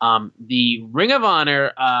 The Ring of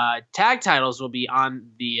Honor tag titles will be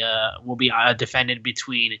defended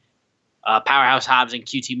between Powerhouse Hobbs and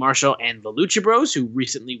QT Marshall and the Lucha Bros, who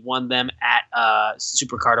recently won them at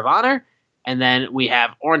Supercard of Honor. And then we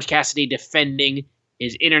have Orange Cassidy defending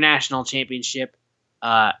his international championship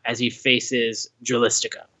as he faces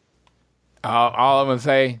Dralistico. All I'm going to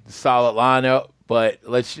say, solid lineup, but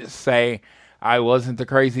let's just say I wasn't the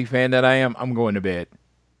crazy fan that I am. I'm going to bed.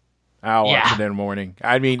 I'll watch it in the morning.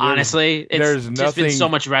 I mean, honestly, there's just been so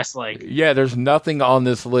much wrestling. Yeah, there's nothing on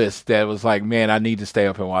this list that was like, man, I need to stay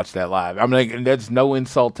up and watch that live. I'm like, that's no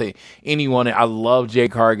insult to anyone. I love Jay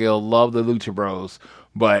Cargill, love the Lucha Bros,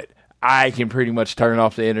 but I can pretty much turn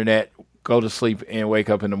off the internet, go to sleep, and wake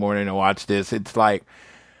up in the morning and watch this. It's like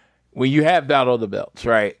when you have Battle of the Belts,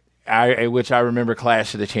 right? Which I remember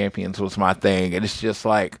Clash of the Champions was my thing, and it's just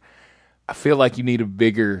like, I feel like you need a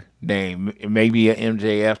bigger name, maybe an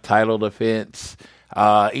MJF title defense.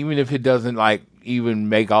 Even if it doesn't like even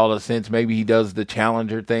make all the sense, maybe he does the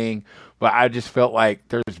challenger thing. But I just felt like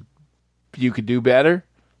you could do better.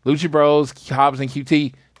 Lucha Bros, Hobbs and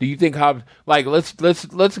QT. Do you think Hobbs? Like, let's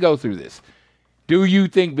go through this. Do you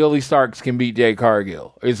think Billy Starks can beat Jay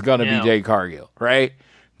Cargill? It's gonna be Jay Cargill, right?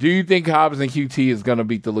 Do you think Hobbs and QT is gonna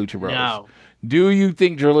beat the Lucha Bros? No. Do you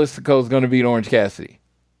think Dralistico is gonna beat Orange Cassidy?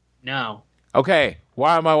 No. Okay,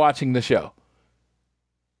 why am I watching the show?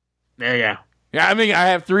 There you go. Yeah, I mean, I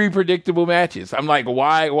have 3 predictable matches. I'm like,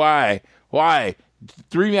 why?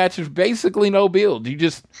 3 matches, basically no build. You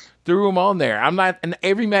just threw them on there. And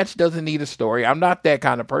every match doesn't need a story. I'm not that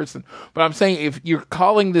kind of person. But I'm saying, if you're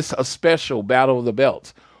calling this a special Battle of the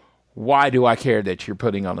Belts, why do I care that you're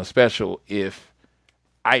putting on a special if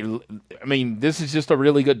I mean, this is just a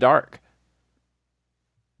really good dark.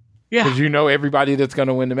 Yeah. Because you know everybody that's going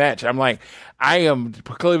to win the match. I'm like, I am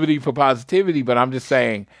proclivity for positivity, but I'm just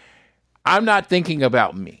saying, I'm not thinking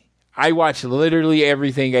about me. I watch literally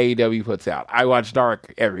everything AEW puts out. I watch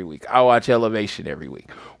Dark every week. I watch Elevation every week.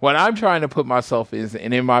 What I'm trying to put myself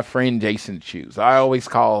in my friend Jason's shoes. I always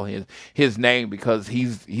call his name because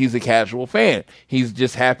he's a casual fan. He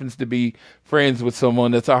just happens to be friends with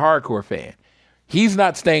someone that's a hardcore fan. He's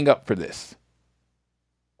not staying up for this.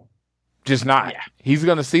 Just not. Yeah. He's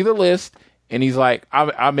going to see the list, and he's like,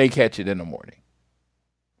 I may catch it in the morning.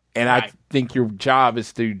 And right. I think your job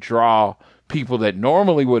is to draw people that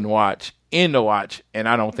normally wouldn't watch in to watch, and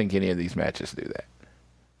I don't think any of these matches do that.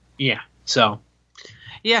 Yeah. So,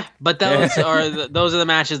 yeah, but those are the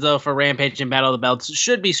matches though for Rampage and Battle of the Belts.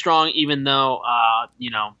 Should be strong, even though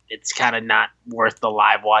it's kind of not worth the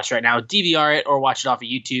live watch right now. DVR it or watch it off of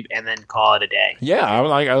YouTube and then call it a day. Yeah, I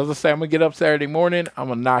was gonna say I'm gonna get up Saturday morning. I'm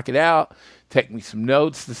gonna knock it out, take me some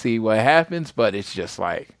notes to see what happens, but it's just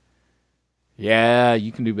like, yeah,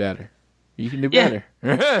 you can do better. You can do better.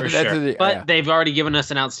 For sure. But they've already given us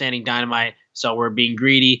an outstanding Dynamite, so we're being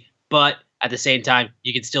greedy. But at the same time,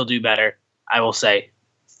 you can still do better, I will say,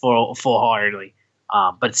 full-heartedly.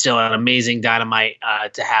 But it's still an amazing Dynamite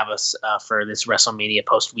to have us for this WrestleMania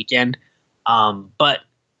post-weekend. But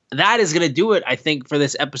that is going to do it, I think, for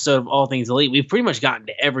this episode of All Things Elite. We've pretty much gotten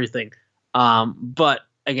to everything. But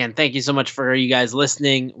again, thank you so much for you guys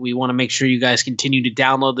listening. We want to make sure you guys continue to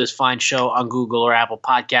download this fine show on Google or Apple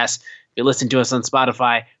Podcasts. If you listen to us on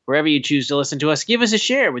Spotify, wherever you choose to listen to us, give us a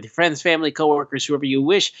share with your friends, family, coworkers, whoever you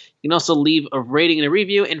wish. You can also leave a rating and a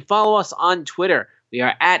review and follow us on Twitter. We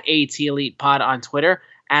are at ATElitePod on Twitter.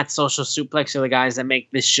 At Social Suplex are the guys that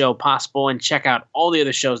make this show possible. And check out all the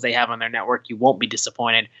other shows they have on their network. You won't be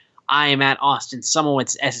disappointed. I am at Austin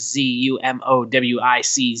Szumowicz,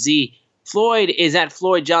 SZUMOWICZ. Floyd is at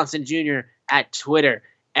Floyd Johnson Jr. at Twitter.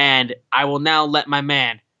 And I will now let my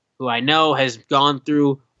man, who I know has gone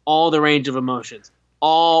through all the range of emotions,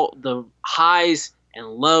 all the highs and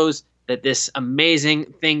lows that this amazing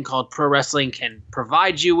thing called pro wrestling can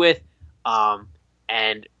provide you with.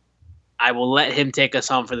 And I will let him take us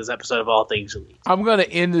home for this episode of All Things Elite. I'm going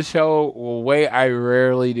to end the show the way I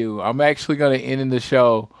rarely do. I'm actually going to end the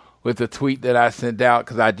show with a tweet that I sent out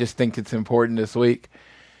because I just think it's important this week.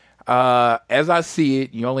 As I see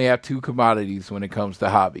it, you only have two commodities when it comes to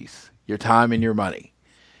hobbies, your time and your money.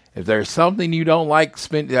 If there's something you don't like,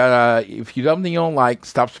 stop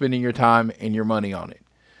spending your time and your money on it.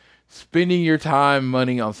 Spending your time,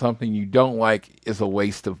 money on something you don't like is a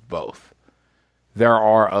waste of both. There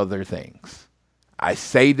are other things. I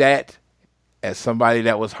say that as somebody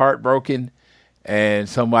that was heartbroken and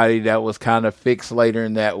somebody that was kind of fixed later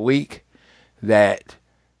in that week, that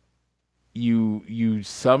you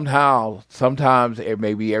sometimes,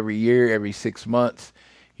 maybe every year, every 6 months,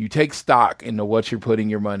 you take stock into what you're putting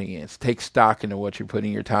your money in. Take stock into what you're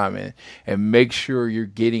putting your time in, and make sure you're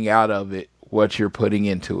getting out of it what you're putting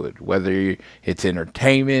into it, whether it's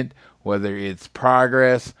entertainment, whether it's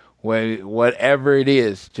progress, whatever it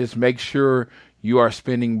is. Just make sure you are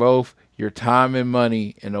spending both your time and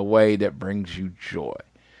money in a way that brings you joy.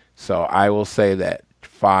 So I will say that.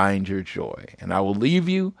 Find your joy. And I will leave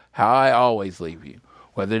you how I always leave you,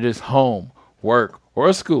 whether it is home, work,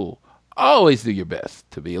 or school. Always do your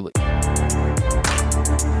best to be elite.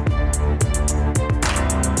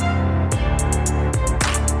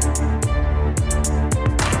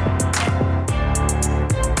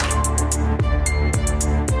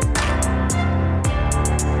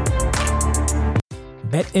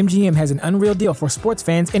 BetMGM has an unreal deal for sports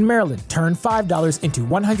fans in Maryland. Turn $5 into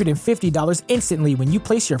 $150 instantly when you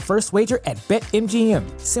place your first wager at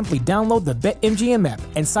BetMGM. Simply download the BetMGM app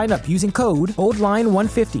and sign up using code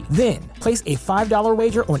OldLine150. Then, place a $5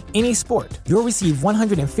 wager on any sport. You'll receive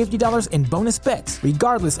 $150 in bonus bets,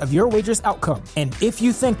 regardless of your wager's outcome. And if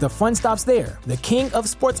you think the fun stops there, the king of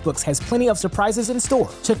sportsbooks has plenty of surprises in store.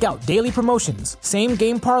 Check out daily promotions,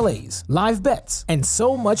 same-game parlays, live bets, and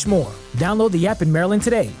so much more. Download the app in Maryland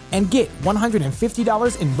today and get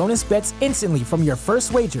 $150 in bonus bets instantly from your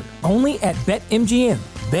first wager. Only at BetMGM.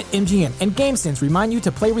 BetMGM and GameSense remind you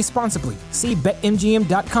to play responsibly. See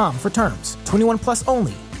BetMGM.com for terms. 21 plus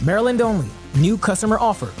only. Maryland only. New customer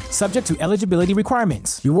offer. Subject to eligibility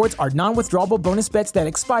requirements. Rewards are non-withdrawable bonus bets that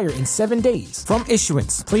expire in 7 days. From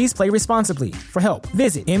issuance, please play responsibly. For help,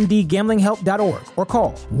 visit mdgamblinghelp.org or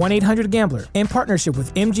call 1-800-GAMBLER in partnership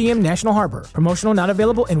with MGM National Harbor. Promotional not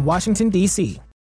available in Washington, D.C.